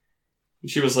car. And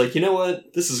she was like, you know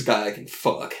what? This is a guy I can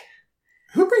fuck.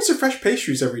 Who brings her fresh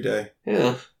pastries every day?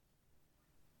 Yeah.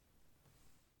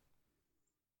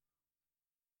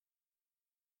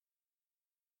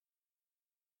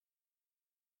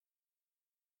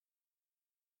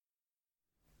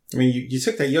 I mean, you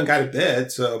took that young guy to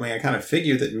bed, so I mean, I kind of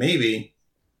figured that maybe.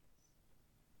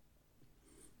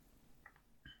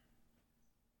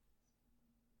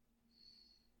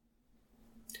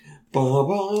 Ba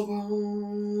ba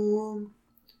bum.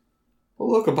 Oh,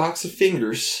 look, a box of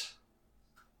fingers.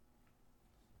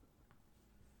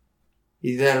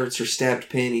 Either that or it's her stabbed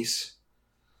panties.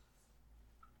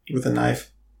 With a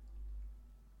knife.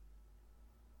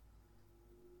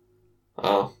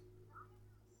 Oh.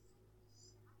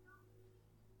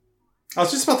 I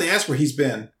was just about to ask where he's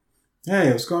been.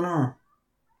 Hey, what's going on?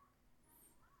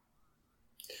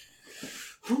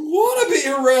 I don't want to be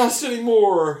harassed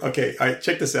anymore. Okay, all right,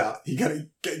 check this out. You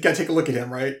gotta take a look at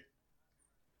him, right?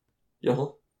 Yeah.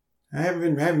 I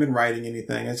haven't been writing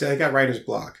anything. I got writer's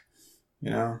block, you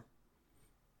know.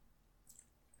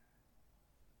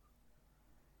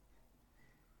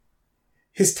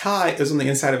 His tie is on the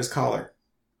inside of his collar.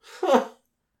 Huh.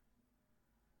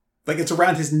 Like it's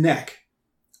around his neck.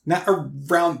 Not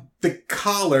around the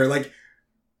collar. Like,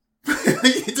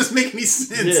 it doesn't make any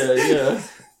sense. Yeah.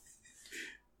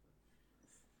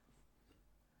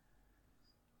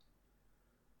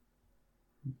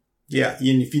 Yeah,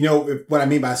 and if you know what I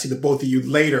mean by I see the both of you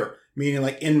later, meaning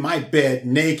like in my bed,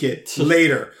 naked,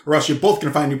 later, or else you're both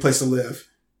going to find a new place to live.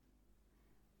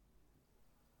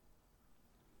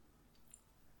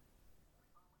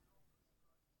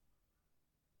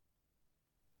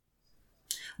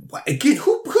 What? Again,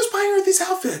 who's buying her these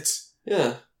outfits?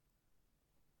 Yeah.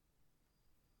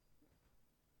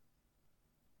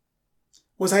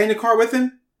 Was I in the car with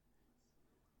him?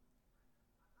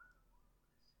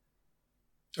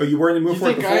 Oh, you were in the mood You for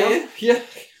it think before? I am? Yeah.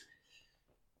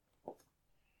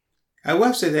 I will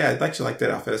have to say that. I'd actually like that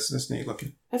outfit. That's neat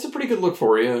looking. That's a pretty good look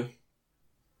for you.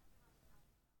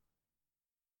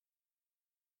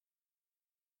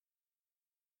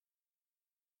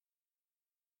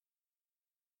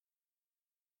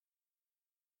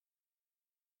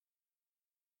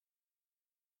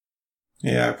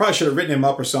 Yeah, I probably should have written him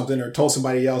up or something or told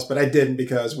somebody else, but I didn't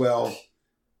because, well,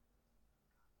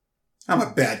 I'm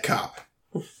a bad cop.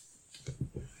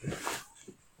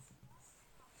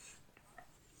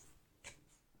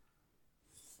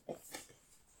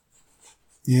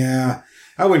 Yeah,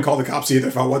 I wouldn't call the cops either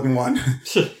if I wasn't one.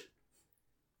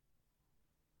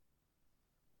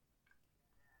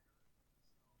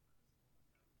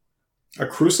 A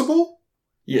crucible?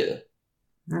 Yeah.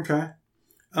 Okay.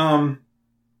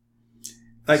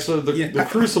 So the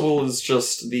crucible is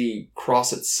just the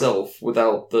cross itself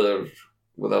without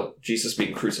Jesus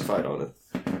being crucified on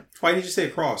it. Why did you say a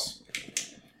cross?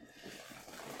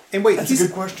 And wait, That's a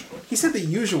good question. He said the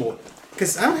usual.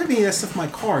 Because I don't have any of that stuff in my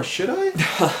car, should I?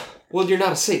 Well, you're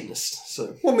not a Satanist,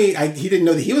 so... Well, I mean, he didn't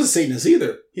know that he was a Satanist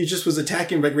either. He just was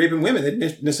attacking, like, raping women. That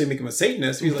didn't necessarily make him a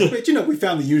Satanist. He was like, wait, we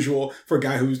found the usual for a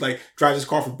guy who's, like, drives his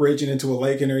car off a bridge and into a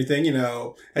lake and everything.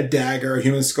 A dagger, a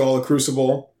human skull, a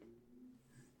crucible.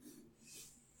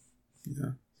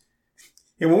 Yeah.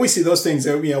 And when we see those things,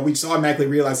 we just automatically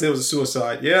realize it was a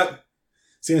suicide. Yep.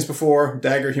 Seen this before.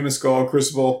 Dagger, human skull,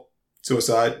 crucible,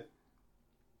 suicide.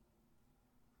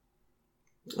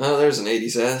 Oh, there's an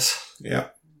 80s ass. Yeah.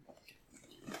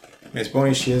 mean, as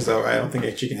bony as she is, though, I don't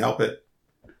think she can help it.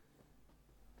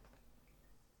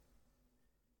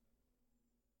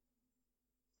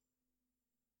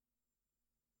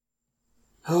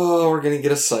 Oh, we're gonna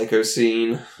get a psycho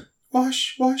scene.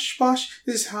 Wash, wash, wash.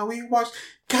 This is how we wash.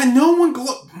 God, no one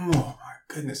Oh, my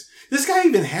goodness. Does this guy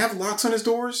even have locks on his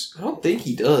doors? I don't think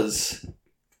he does.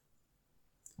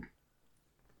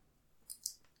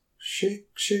 Shake,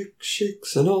 shake, shake,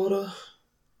 Sonata.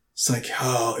 It's like,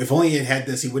 oh, if only he had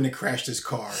this, he wouldn't have crashed his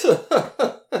car.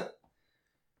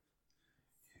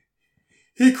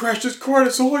 He crashed his car.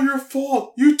 It's all your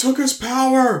fault. You took his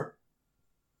power.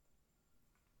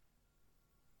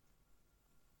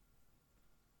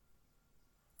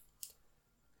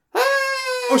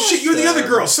 Oh, shit, you're the other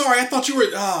girl. Sorry, I thought you were...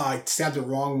 I stabbed the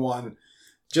wrong one.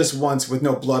 Just once with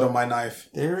no blood on my knife.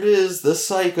 There it is, the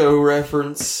psycho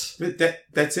reference.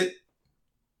 That's it?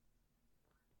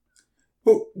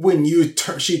 But when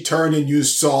she turned and you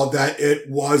saw that it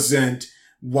wasn't,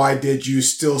 why did you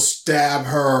still stab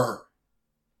her?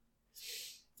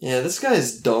 Yeah, this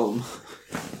guy's dumb.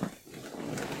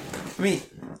 I mean...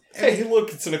 Hey,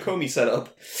 look, it's an Akomi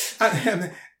setup.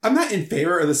 I'm not in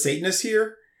favor of the Satanists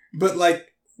here, but, like,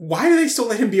 why do they still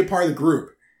let him be a part of the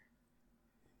group?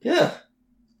 Yeah.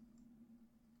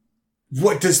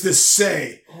 What does this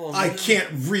say? Oh, I can't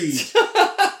read.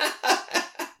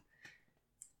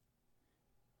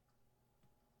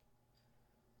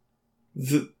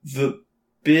 The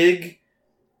big,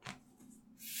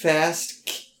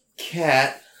 fast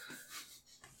cat.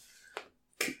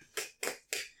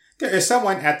 There is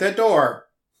someone at the door.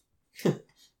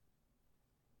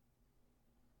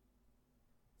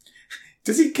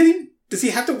 Does he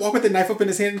have to walk with the knife up in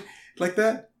his hand like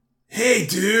that? Hey,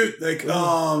 dude, like,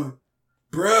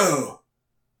 bro.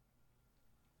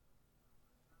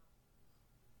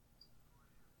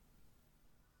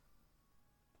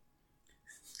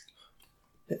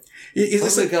 Is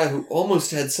this the guy who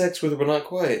almost had sex with her, but not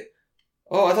quite?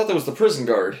 Oh, I thought that was the prison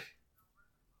guard.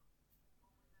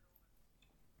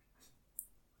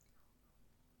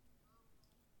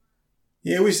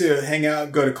 Yeah, we used to hang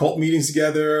out, go to cult meetings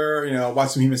together,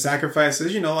 watch some human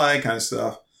sacrifices, all that kind of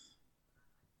stuff.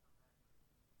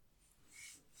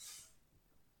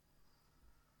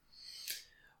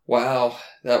 Wow,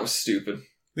 that was stupid.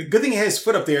 The good thing he has his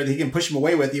foot up there that he can push him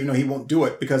away with, even though he won't do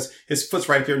it, because his foot's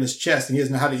right up there in his chest, and he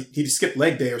doesn't know how to... He skipped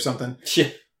leg day or something. Yeah.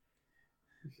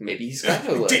 Maybe he's got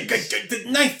no legs. The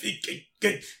knife!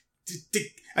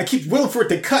 I keep willing for it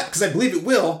to cut, because I believe it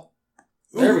will.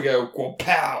 Ooh. There we go. Well,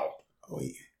 pow! Oh,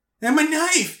 yeah. And my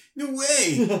knife! No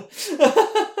way!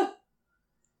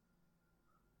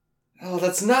 Oh,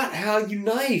 that's not how you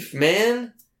knife,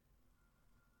 man.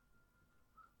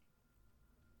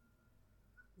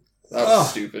 That was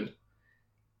stupid.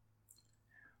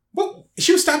 Well,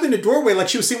 she was stopped in the doorway like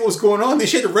she was seeing what was going on. Then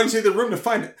she had to run into the room to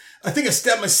find it. I think I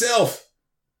stabbed myself.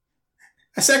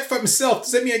 I sacrificed myself.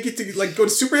 Does that mean I get to go to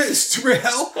super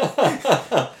hell?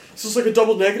 Is this like a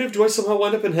double negative? Do I somehow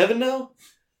wind up in heaven now?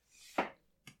 I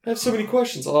have so many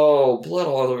questions. Oh, blood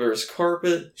all over his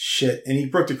carpet. Shit. And he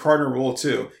broke the cardinal rule,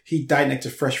 too. He died next to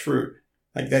fresh fruit.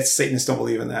 Like, that's Satanists don't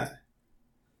believe in that.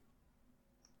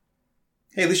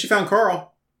 Hey, at least you found Carl.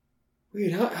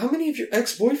 Wait, how many of your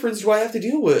ex-boyfriends do I have to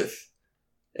deal with?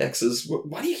 Exes.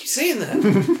 Why do you keep saying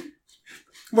that?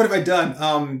 What have I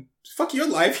done? Fuck your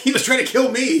life. He was trying to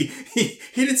kill me. He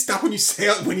didn't stop when he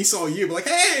saw you. But like,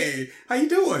 hey, how you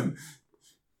doing?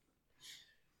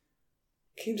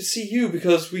 Came to see you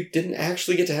because we didn't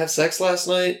actually get to have sex last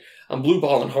night. I'm blue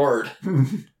balling hard.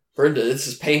 Brenda, this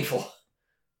is painful.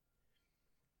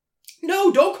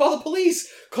 No, don't call the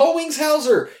police. Call Wings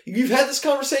Hauser. You've had this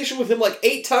conversation with him like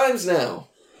 8 times now.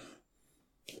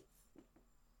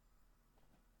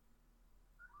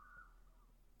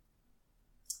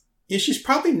 Yeah, she's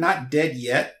probably not dead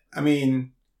yet. I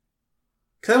mean,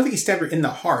 because I don't think he stabbed her in the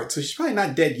heart, so she's probably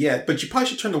not dead yet. But you probably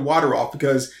should turn the water off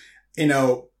because, I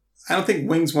don't think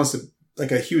Wings wants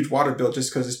a huge water bill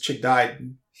just because this chick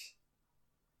died.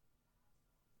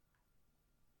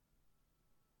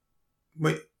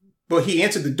 But he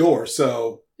answered the door,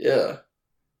 so... Yeah.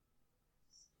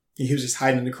 He was just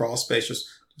hiding in the crawl space, just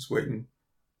waiting.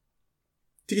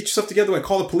 To get yourself together and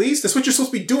call the police? That's what you're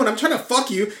supposed to be doing. I'm trying to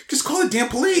fuck you. Just call the damn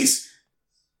police.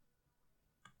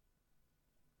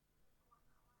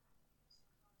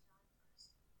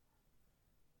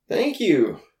 Thank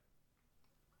you.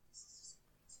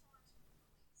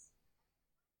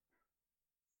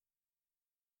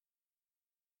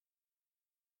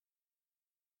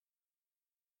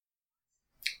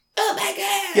 Oh my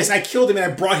god! Yes, I killed him and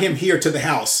I brought him here to the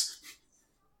house.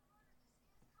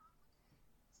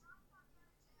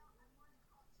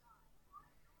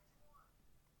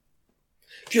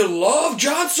 If you love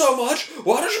John so much,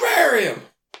 why don't you marry him?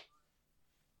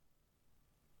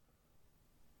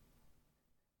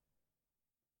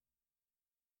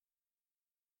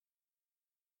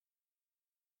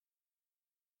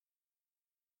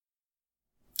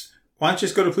 Why don't you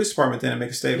just go to the police department then and make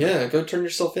a statement? Yeah, go turn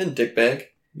yourself in, dickbag.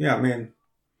 Yeah, man.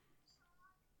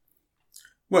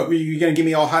 What, were you going to get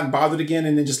me all hot and bothered again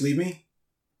and then just leave me?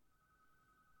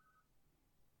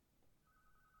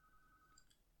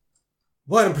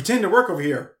 What? I'm pretending to work over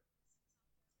here.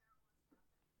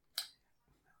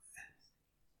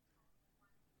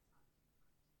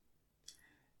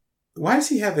 Why does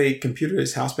he have a computer at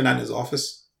his house but not in his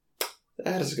office?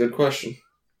 That is a good question.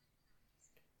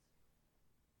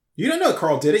 You don't know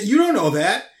Carl did it. You don't know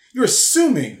that. You're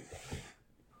assuming.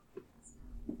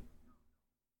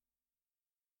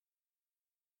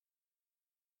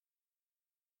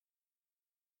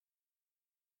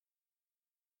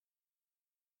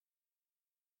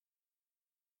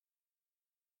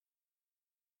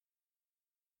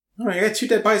 All right, I got 2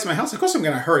 dead bodies in my house. Of course I'm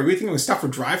going to hurry. What do you think I'm going to stop for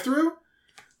drive-thru?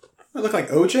 I look like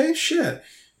OJ? Shit.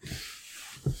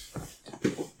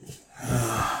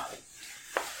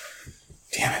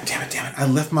 Damn it. I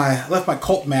left my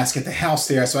cult mask at the house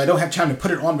there, so I don't have time to put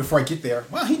it on before I get there.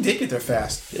 Well, he did get there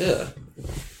fast. Yeah.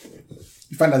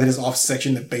 You find out that his office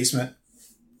section in the basement.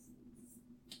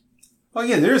 Oh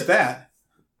yeah, there's that.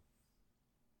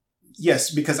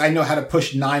 Yes, because I know how to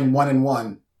push 9, 1, and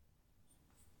 1.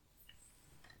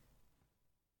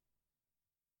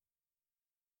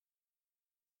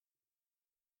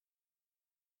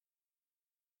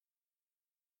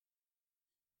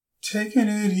 Taking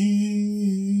it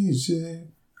easy.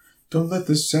 Don't let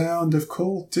the sound of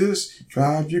cultists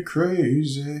drive you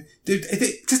crazy.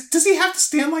 Does he have to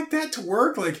stand like that to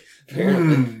work? Like,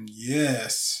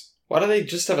 yes. Why do they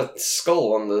just have a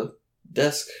skull on the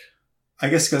desk? I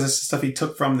guess because it's the stuff he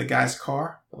took from the guy's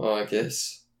car. Oh, I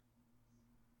guess.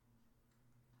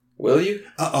 Will you?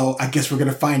 Uh-oh, I guess we're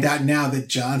going to find out now that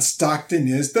John Stockton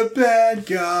is the bad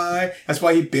guy. That's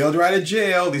why he bailed her out of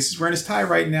jail. At least he's wearing his tie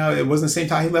right now. It wasn't the same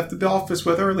tie he left the office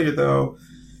with earlier, though.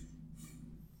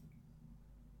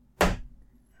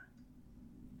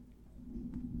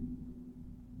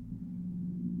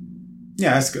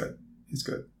 Yeah, that's good. It's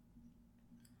good.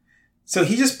 So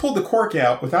he just pulled the cork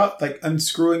out without, like,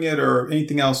 unscrewing it or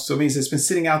anything else. So it means it's been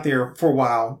sitting out there for a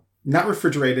while, not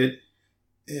refrigerated,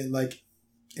 and, like...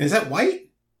 And is that white?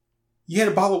 You had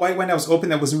a bottle of white wine that was open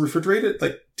that wasn't refrigerated?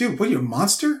 Like, dude, what are you, a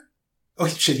monster? Oh,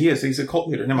 shit, he is. He's a cult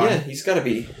leader. Never mind. Yeah, he's gotta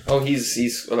be. Oh,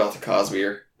 he's about to cause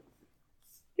beer.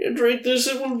 You drink this,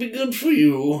 it won't be good for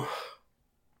you.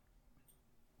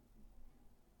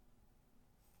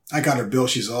 I got her bill.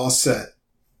 She's all set.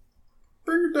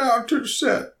 Bring her down to the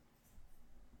set.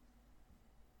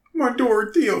 My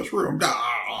Dorotheo's room.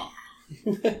 Ah.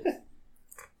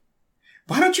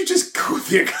 Why don't you just go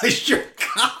there, because you're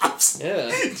cops? Yeah.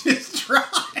 Just try.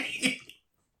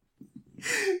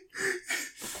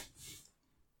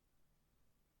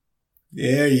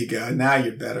 There you go. Now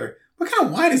you're better. What kind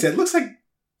of wine is that? It looks like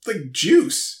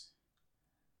juice.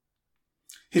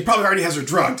 He probably already has her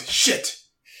drugged. Shit.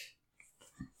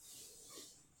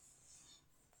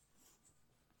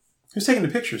 Who's taking the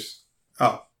pictures?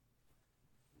 Oh.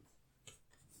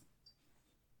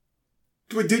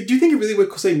 Do you think it really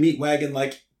would say meat wagon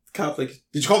like cop? Like,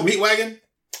 did you call it meat wagon?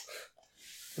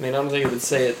 I mean, I don't think it would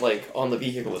say it like on the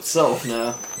vehicle itself.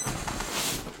 No.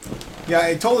 Yeah,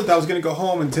 I told it that I was going to go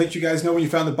home and let you guys know when you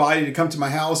found the body to come to my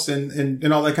house and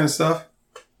all that kind of stuff.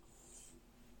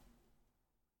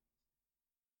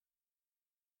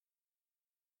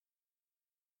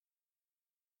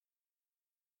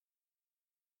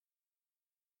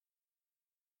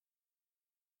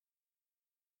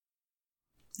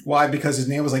 Why? Because his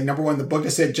name was like number 1 in the book that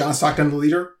said John Stockton the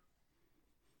leader?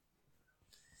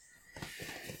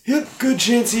 Yep, good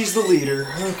chance he's the leader.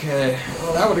 Okay.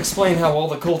 Well, that would explain how all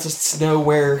the cultists know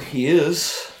where he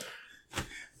is.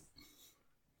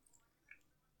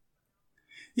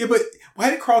 Yeah, but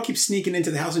why did Carl keep sneaking into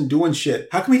the house and doing shit?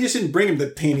 How come he just didn't bring him the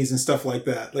panties and stuff like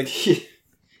that? Like,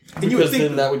 and you would think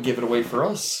then that would give it away for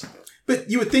us.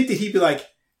 But you would think that he'd be like,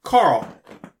 Carl,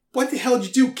 what the hell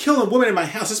did you do killing a woman in my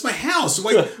house? It's my house.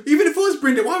 Like, even if it was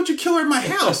Brenda, why would you kill her in my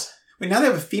house? Wait, now they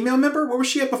have a female member? Where was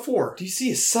she at before? Do you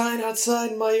see a sign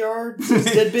outside my yard? It says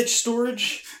dead bitch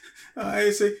storage. I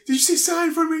say, did you see a sign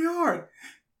in front of my yard?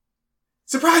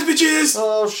 Surprise, bitches!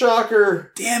 Oh,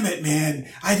 shocker. Damn it,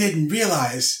 man. I didn't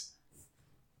realize.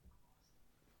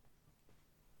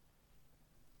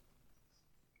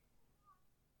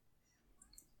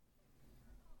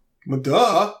 Well,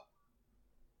 duh.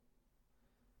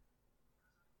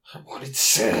 I wanted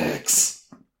sex.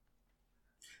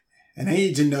 And I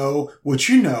need to know what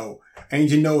you know. I need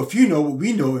to know if you know what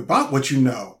we know about what you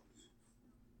know.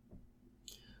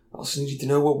 I also need to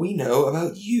know what we know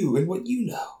about you and what you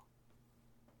know.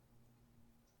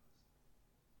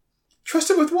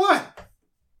 Trusted with what?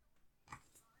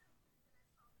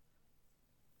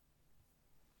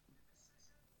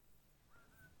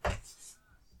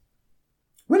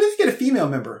 When did they get a female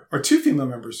member? Or 2 female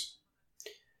members?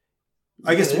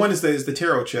 I guess one is the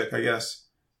tarot chick, I guess.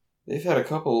 They've had a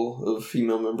couple of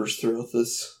female members throughout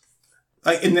this.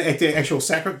 Like in the actual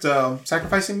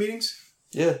sacrificing meetings?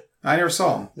 Yeah. I never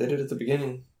saw them. They did at the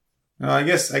beginning. I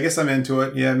guess I'm into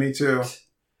it. Yeah, me too.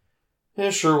 Yeah,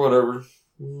 sure, whatever.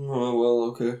 Oh, well,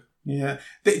 okay. Yeah.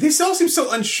 They all seem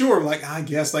so unsure. Like, I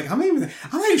guess, like, I'm not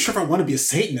even sure if I want to be a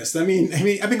Satanist. I mean,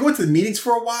 I've been going to the meetings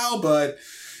for a while, but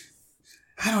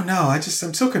I don't know. I'm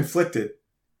so conflicted.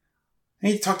 I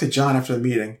need to talk to John after the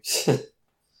meeting.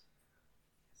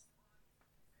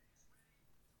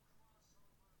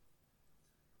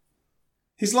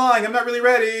 He's lying. I'm not really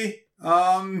ready.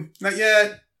 Not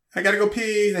yet. I gotta go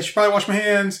pee. I should probably wash my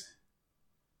hands.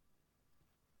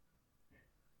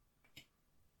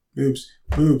 Boobs,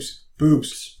 boobs,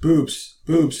 boobs, boobs,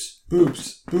 boobs,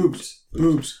 boobs, boobs,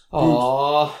 boobs.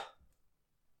 Aww.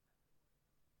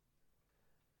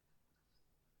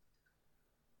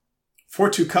 For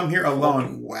to come here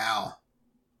alone. Wow.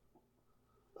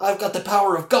 I've got the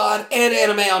power of God and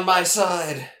anime on my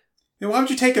side. Then why would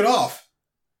you take it off?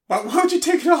 Why would you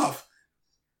take it off?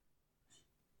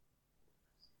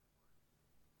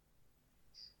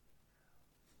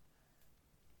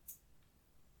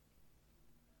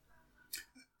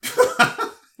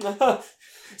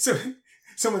 So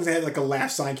someone's had like a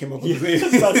laugh sign came up.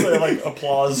 That's where like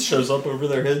applause shows up over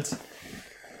their heads.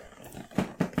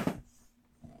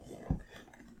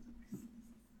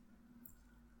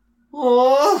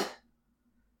 Aww.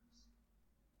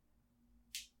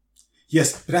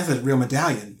 Yes, but that's a real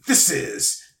medallion. This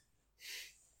is.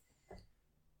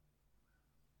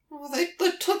 Oh,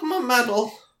 they took my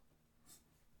medal.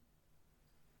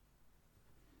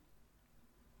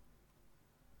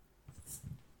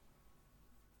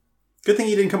 Good thing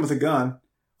he didn't come with a gun.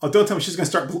 Oh, don't tell me she's going to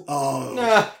start...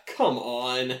 Oh. Come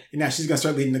on. Now she's going to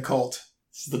start leading the cult.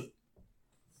 This is the...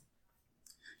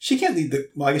 She can't lead the...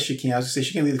 Well, I guess she can. I was going to say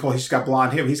she can't lead the cult. She's got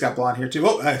blonde hair, but he's got blonde hair too.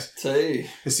 Oh, hey.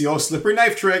 It's the old slippery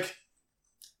knife trick.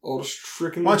 Oldest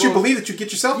trick in the Why don't you book. believe that you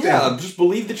get yourself down? Yeah, just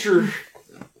believe that you're...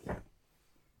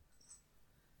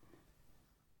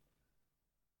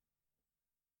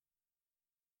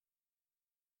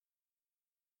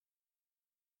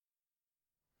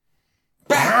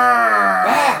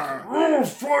 Back! Oh,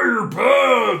 fire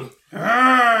bad!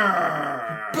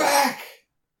 Back!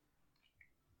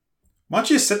 Why don't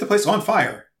you just set the place on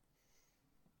fire?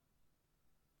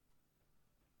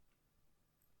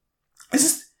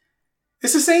 It's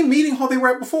the same meeting hall they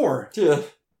were at before. Yeah.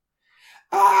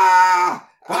 Ah!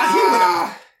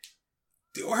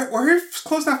 Were her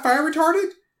clothes not fire retarded?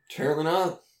 Apparently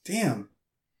not. Damn.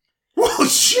 Whoa,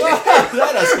 shit!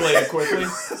 That escalated quickly.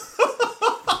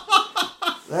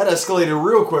 That escalated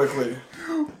real quickly.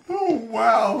 Oh,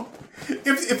 wow.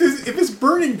 If it's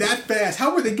burning that fast,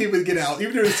 how were they able to get out,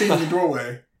 even though they're sitting in the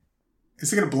doorway?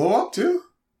 Is it going to blow up, too?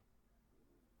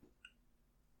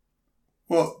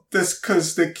 Well, that's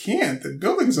because they can't. The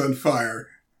building's on fire.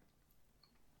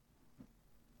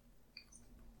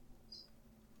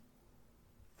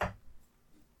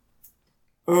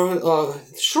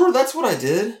 Sure, that's what I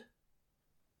did.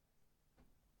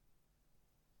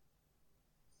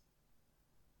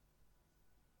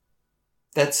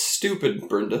 That's stupid,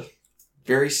 Brenda.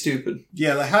 Very stupid.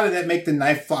 Yeah, like how did that make the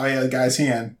knife fly out of the guy's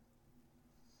hand?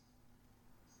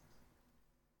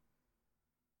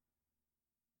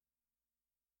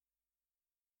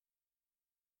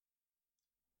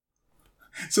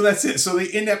 So that's it. So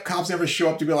the in-depth cops never show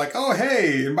up to be like, oh,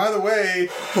 hey, and by the way,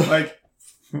 like,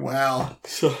 wow.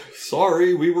 So,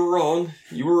 sorry, we were wrong.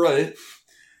 You were right.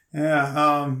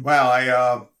 Yeah,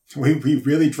 wow, we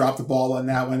really dropped the ball on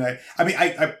that one.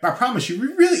 I promise you, we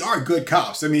really are good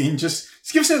cops. I mean, just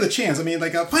give us another chance. I mean,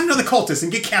 like, find another cultist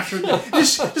and get captured.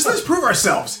 just let us prove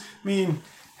ourselves. I mean,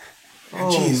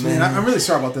 jeez, man, I'm really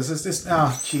sorry about this.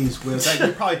 Jeez, Wiz.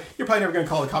 You're probably never going to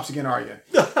call the cops again, are you?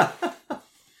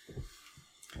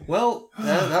 Well,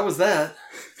 that was that.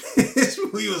 This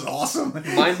movie was awesome.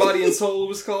 Mind, Body, and Soul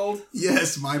was called?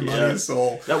 Yes, Mind, Body, and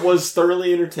Soul. That was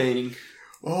thoroughly entertaining.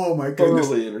 Oh, my goodness.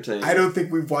 Thoroughly entertaining. I don't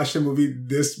think we've watched a movie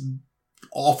this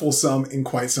awful in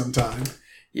quite some time.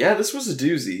 Yeah, this was a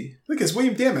doozy. Look, it's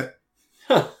William Dammit.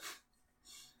 Huh.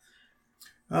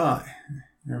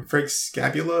 Frank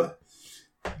Scapula.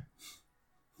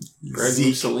 Greg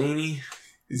Mussolini.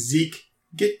 Zeke,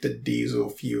 get the diesel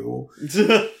fuel.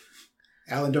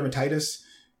 Alan Dermatitis.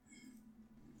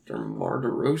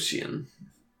 Dermarderosian.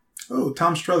 Oh,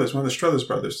 Tom Struthers, one of the Struthers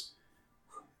brothers.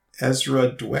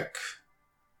 Ezra Dweck.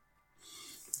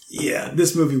 Yeah,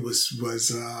 this movie was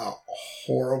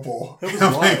horrible. It was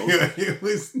wild. It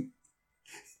was.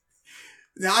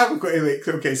 Now I have a question. Wait,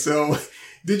 okay, so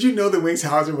did you know that Wings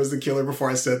Hauser was the killer before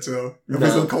I said so? It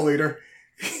was the co-leader.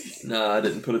 No, I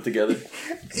didn't put it together.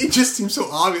 It just seems so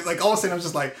obvious. Like all of a sudden, I'm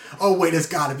just like, oh wait, it's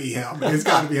got to be him. It's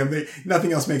got to be him.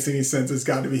 Nothing else makes any sense. It's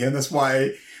got to be him. That's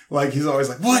why, like, he's always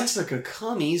like, what? That's like a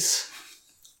commies.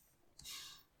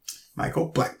 Michael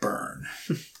Blackburn.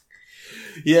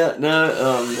 Yeah, no.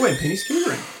 Oh, and Penny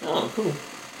Catering. Oh, cool.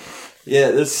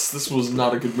 Yeah, this was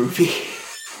not a good movie.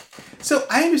 So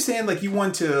I understand, like, you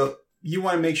want to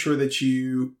make sure that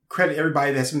you credit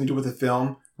everybody that has something to do with the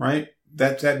film, right?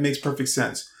 That makes perfect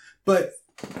sense. But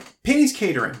Penny's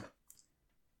Catering,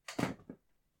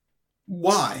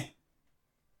 why?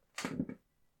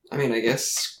 I mean, I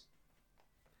guess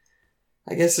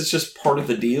it's just part of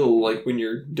the deal. Like when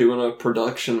you're doing a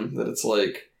production, that it's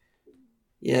like,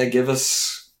 yeah, give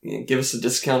us a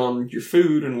discount on your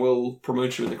food, and we'll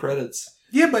promote you in the credits.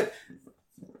 Yeah, but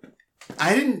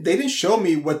they didn't show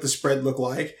me what the spread looked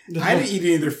like. I didn't eat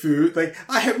any of their food. Like,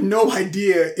 I have no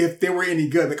idea if they were any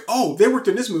good. Like, oh, they worked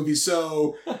in this movie,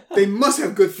 so they must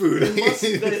have good food.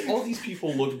 All these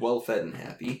people looked well fed and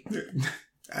happy.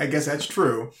 I guess that's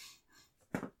true.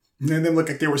 And they looked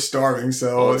like they were starving,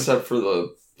 so... Well, except for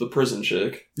the prison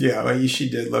chick. Yeah, well, she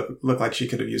did look like she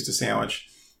could have used a sandwich.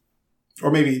 Or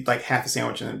maybe, like, half a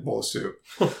sandwich and a bowl of soup.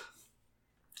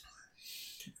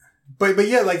 But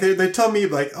yeah, like, they tell me,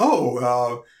 like,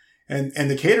 and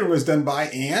the catering was done by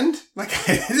and? Like,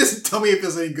 it doesn't tell me if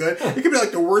it's any good. It could be,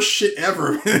 like, the worst shit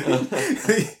ever.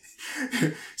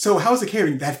 So, how was the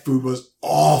catering? That food was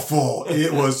awful.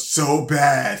 It was so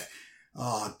bad.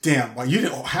 Oh, damn. Well, you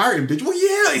didn't hire him, did you? Well,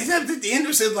 yeah. At the end,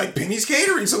 it said, like, Penny's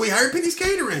Catering, so we hired Penny's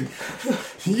Catering.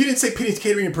 You didn't say Penny's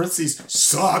Catering in parentheses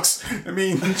sucks. I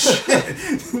mean, shit.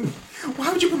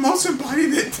 Why would you promote somebody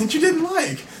that you didn't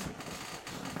like?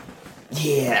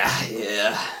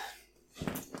 Yeah.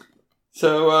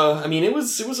 So, I mean, it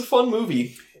was a fun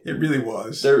movie. It really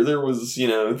was. There was,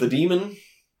 the demon.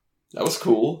 That was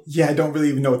cool. Yeah, I don't really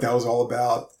even know what that was all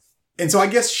about. And so I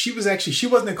guess she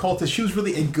wasn't a cultist. She was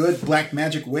really a good black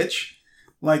magic witch.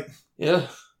 Like, yeah.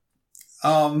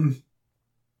 So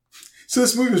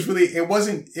this movie was really, it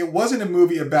wasn't a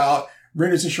movie about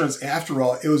renter's insurance after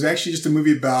all. It was actually just a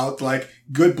movie about, like,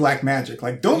 good black magic.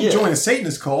 Like, don't join a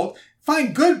Satanist cult.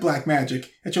 Find good black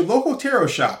magic at your local tarot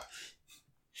shop.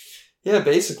 Yeah,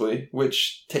 basically.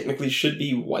 Which technically should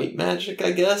be white magic,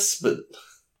 I guess, but...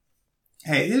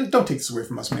 Hey, don't take this away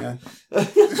from us, man.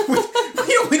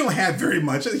 We don't have very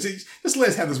much. Just let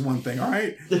us have this one thing, all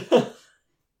right?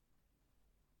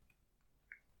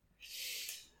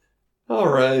 All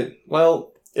right.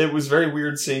 Well, it was very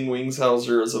weird seeing Wings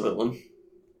Hauser as a villain.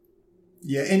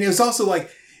 Yeah, and it was also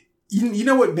like, you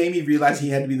know what made me realize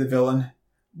he had to be the villain?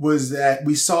 Was that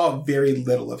we saw very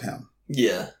little of him.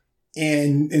 Yeah.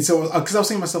 And so, because I was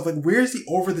saying to myself, like, where's the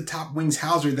over-the-top Wings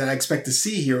Hauser that I expect to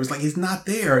see here? It was like, he's not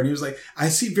there. And he was like, I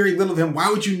see very little of him. Why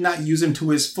would you not use him to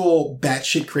his full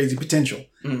batshit crazy potential?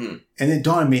 Mm-hmm. And it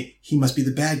dawned on me, he must be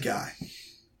the bad guy.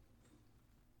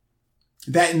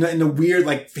 That and the weird,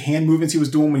 like, hand movements he was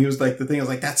doing when he was like, the thing, I was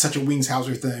like, that's such a Wings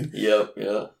Hauser thing. Yep,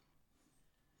 yeah.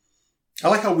 I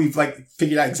like how we've, like,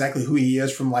 figured out exactly who he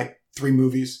is from, like, 3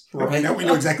 movies. Right. Now we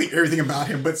know exactly everything about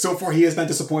him, but so far he has not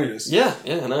disappointed us. Yeah,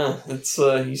 no. It's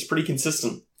he's pretty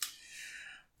consistent.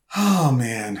 Oh,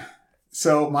 man.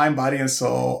 So, Mind, Body, and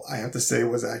Soul, I have to say,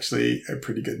 was actually a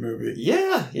pretty good movie.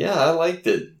 Yeah, I liked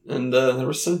it. And there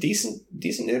was some decent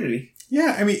nudity.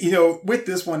 Yeah, I mean, with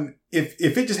this one, if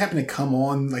it just happened to come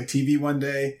on, like, TV one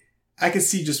day, I could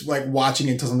see just, like, watching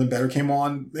it until something better came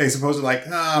on. As opposed to, like,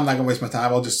 I'm not going to waste my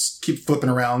time. I'll just keep flipping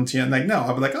around. And, like, no,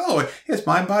 I'll be like, oh, it's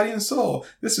Mind, Body, and Soul.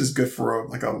 This is good for, a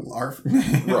LARP.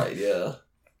 Right, yeah.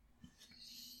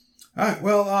 All right,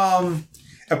 well,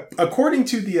 according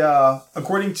to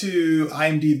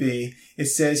IMDb, it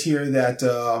says here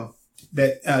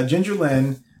that Ginger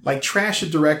Lynn, like, trashed the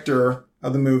director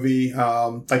of the movie,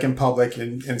 like, in public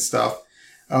and stuff.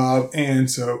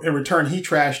 And so in return, he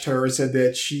trashed her, said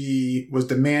that she was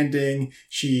demanding.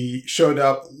 She showed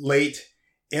up late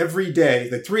every day,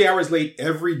 like 3 hours late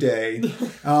every day.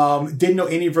 Didn't know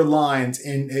any of her lines,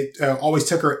 and it always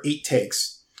took her 8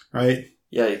 takes, right?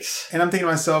 Yikes. And I'm thinking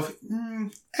to myself,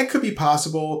 that could be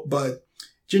possible, but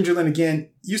Ginger Lynn,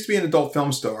 again, used to be an adult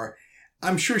film star.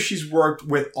 I'm sure she's worked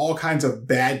with all kinds of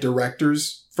bad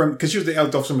directors because she was the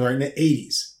adult film star in the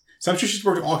 80s. So I'm sure she's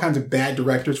worked with all kinds of bad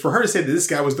directors. For her to say that this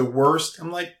guy was the worst,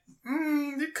 I'm like,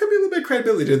 there could be a little bit of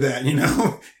credibility to that, you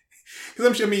know? Because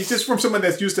I'm sure, I mean, just from someone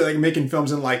that's used to like making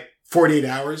films in like 48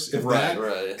 hours, if that.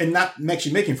 Right. And not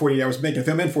actually making 48 hours, making a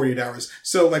film in 48 hours.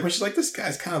 So like when she's like, this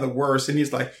guy's kind of the worst. And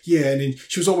he's like, yeah. And then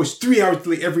she was always 3 hours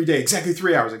late every day. Exactly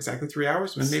 3 hours. Exactly 3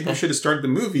 hours. I mean, maybe we should have started the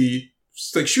movie,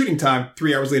 like shooting time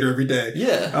 3 hours later every day.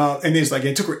 Yeah. And then it's like,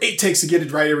 it took her 8 takes to get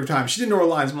it right every time. She didn't know her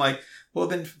lines. I'm like, well,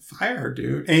 then fire her,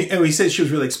 dude. And he said she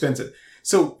was really expensive.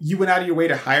 So you went out of your way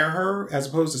to hire her as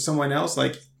opposed to someone else.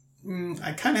 Like,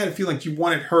 I kind of had a feeling like you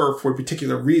wanted her for a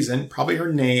particular reason, probably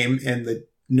her name and the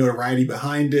notoriety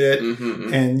behind it.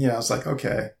 Mm-hmm. And, you know, it's like,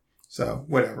 okay, so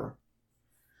whatever.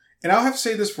 And I'll have to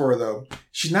say this for her, though.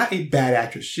 She's not a bad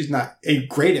actress. She's not a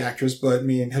great actress, but I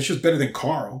mean, she was better than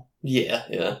Carl.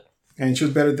 Yeah. And she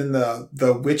was better than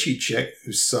the witchy chick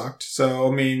who sucked.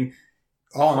 So, I mean,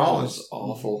 all in all, Carl was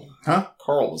awful. Huh?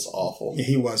 Carl was awful. Yeah,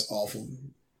 he was awful.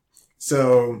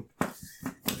 So,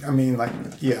 I mean, like,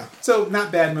 yeah. So,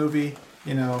 not bad movie,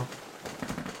 you know.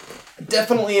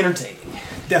 Definitely entertaining.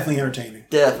 Definitely entertaining.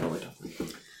 Definitely.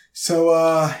 So,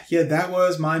 yeah, that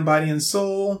was Mind, Body, and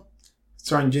Soul,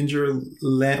 starring Ginger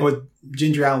Lynn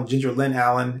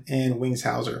Allen, and Wings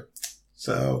Hauser.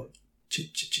 So,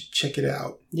 check it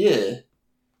out. Yeah.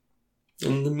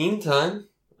 In the meantime,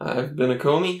 I've been a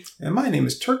Comey. And my name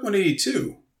is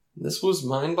Turk182. This was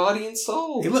Mind, Body, and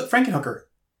Soul. Hey, look, Frankenhooker.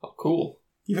 Oh, cool.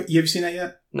 You ever seen that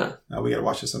yet? No. Oh, we gotta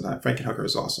watch this sometime. Frankenhooker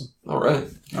is awesome. All right.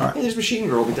 Hey, there's Machine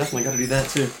Girl. We definitely got to do that,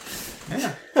 too.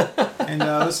 Yeah. And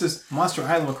this is Monster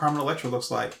Island, what Carmen Electra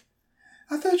looks like.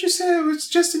 I thought you said it was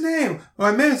just a name.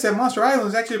 Well, I meant it said Monster Island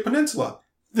is actually a peninsula.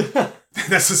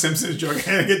 That's the Simpsons joke.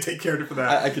 I can take care of it for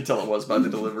that. I could tell it was by the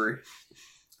delivery.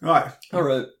 All right. All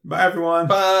right. Bye, everyone.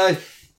 Bye.